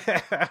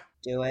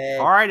 Do it.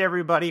 All right,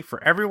 everybody.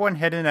 For everyone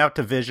heading out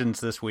to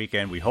Visions this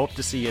weekend, we hope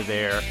to see you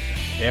there.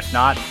 If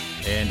not,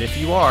 and if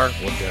you are,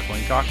 we'll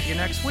definitely talk to you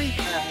next week.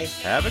 Bye.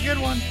 Have a good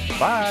one.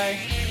 Bye.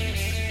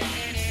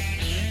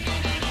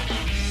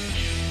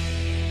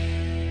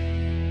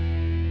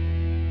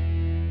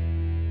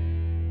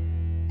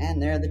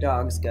 And there the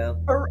dogs go.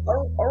 Arr,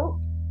 arr, arr.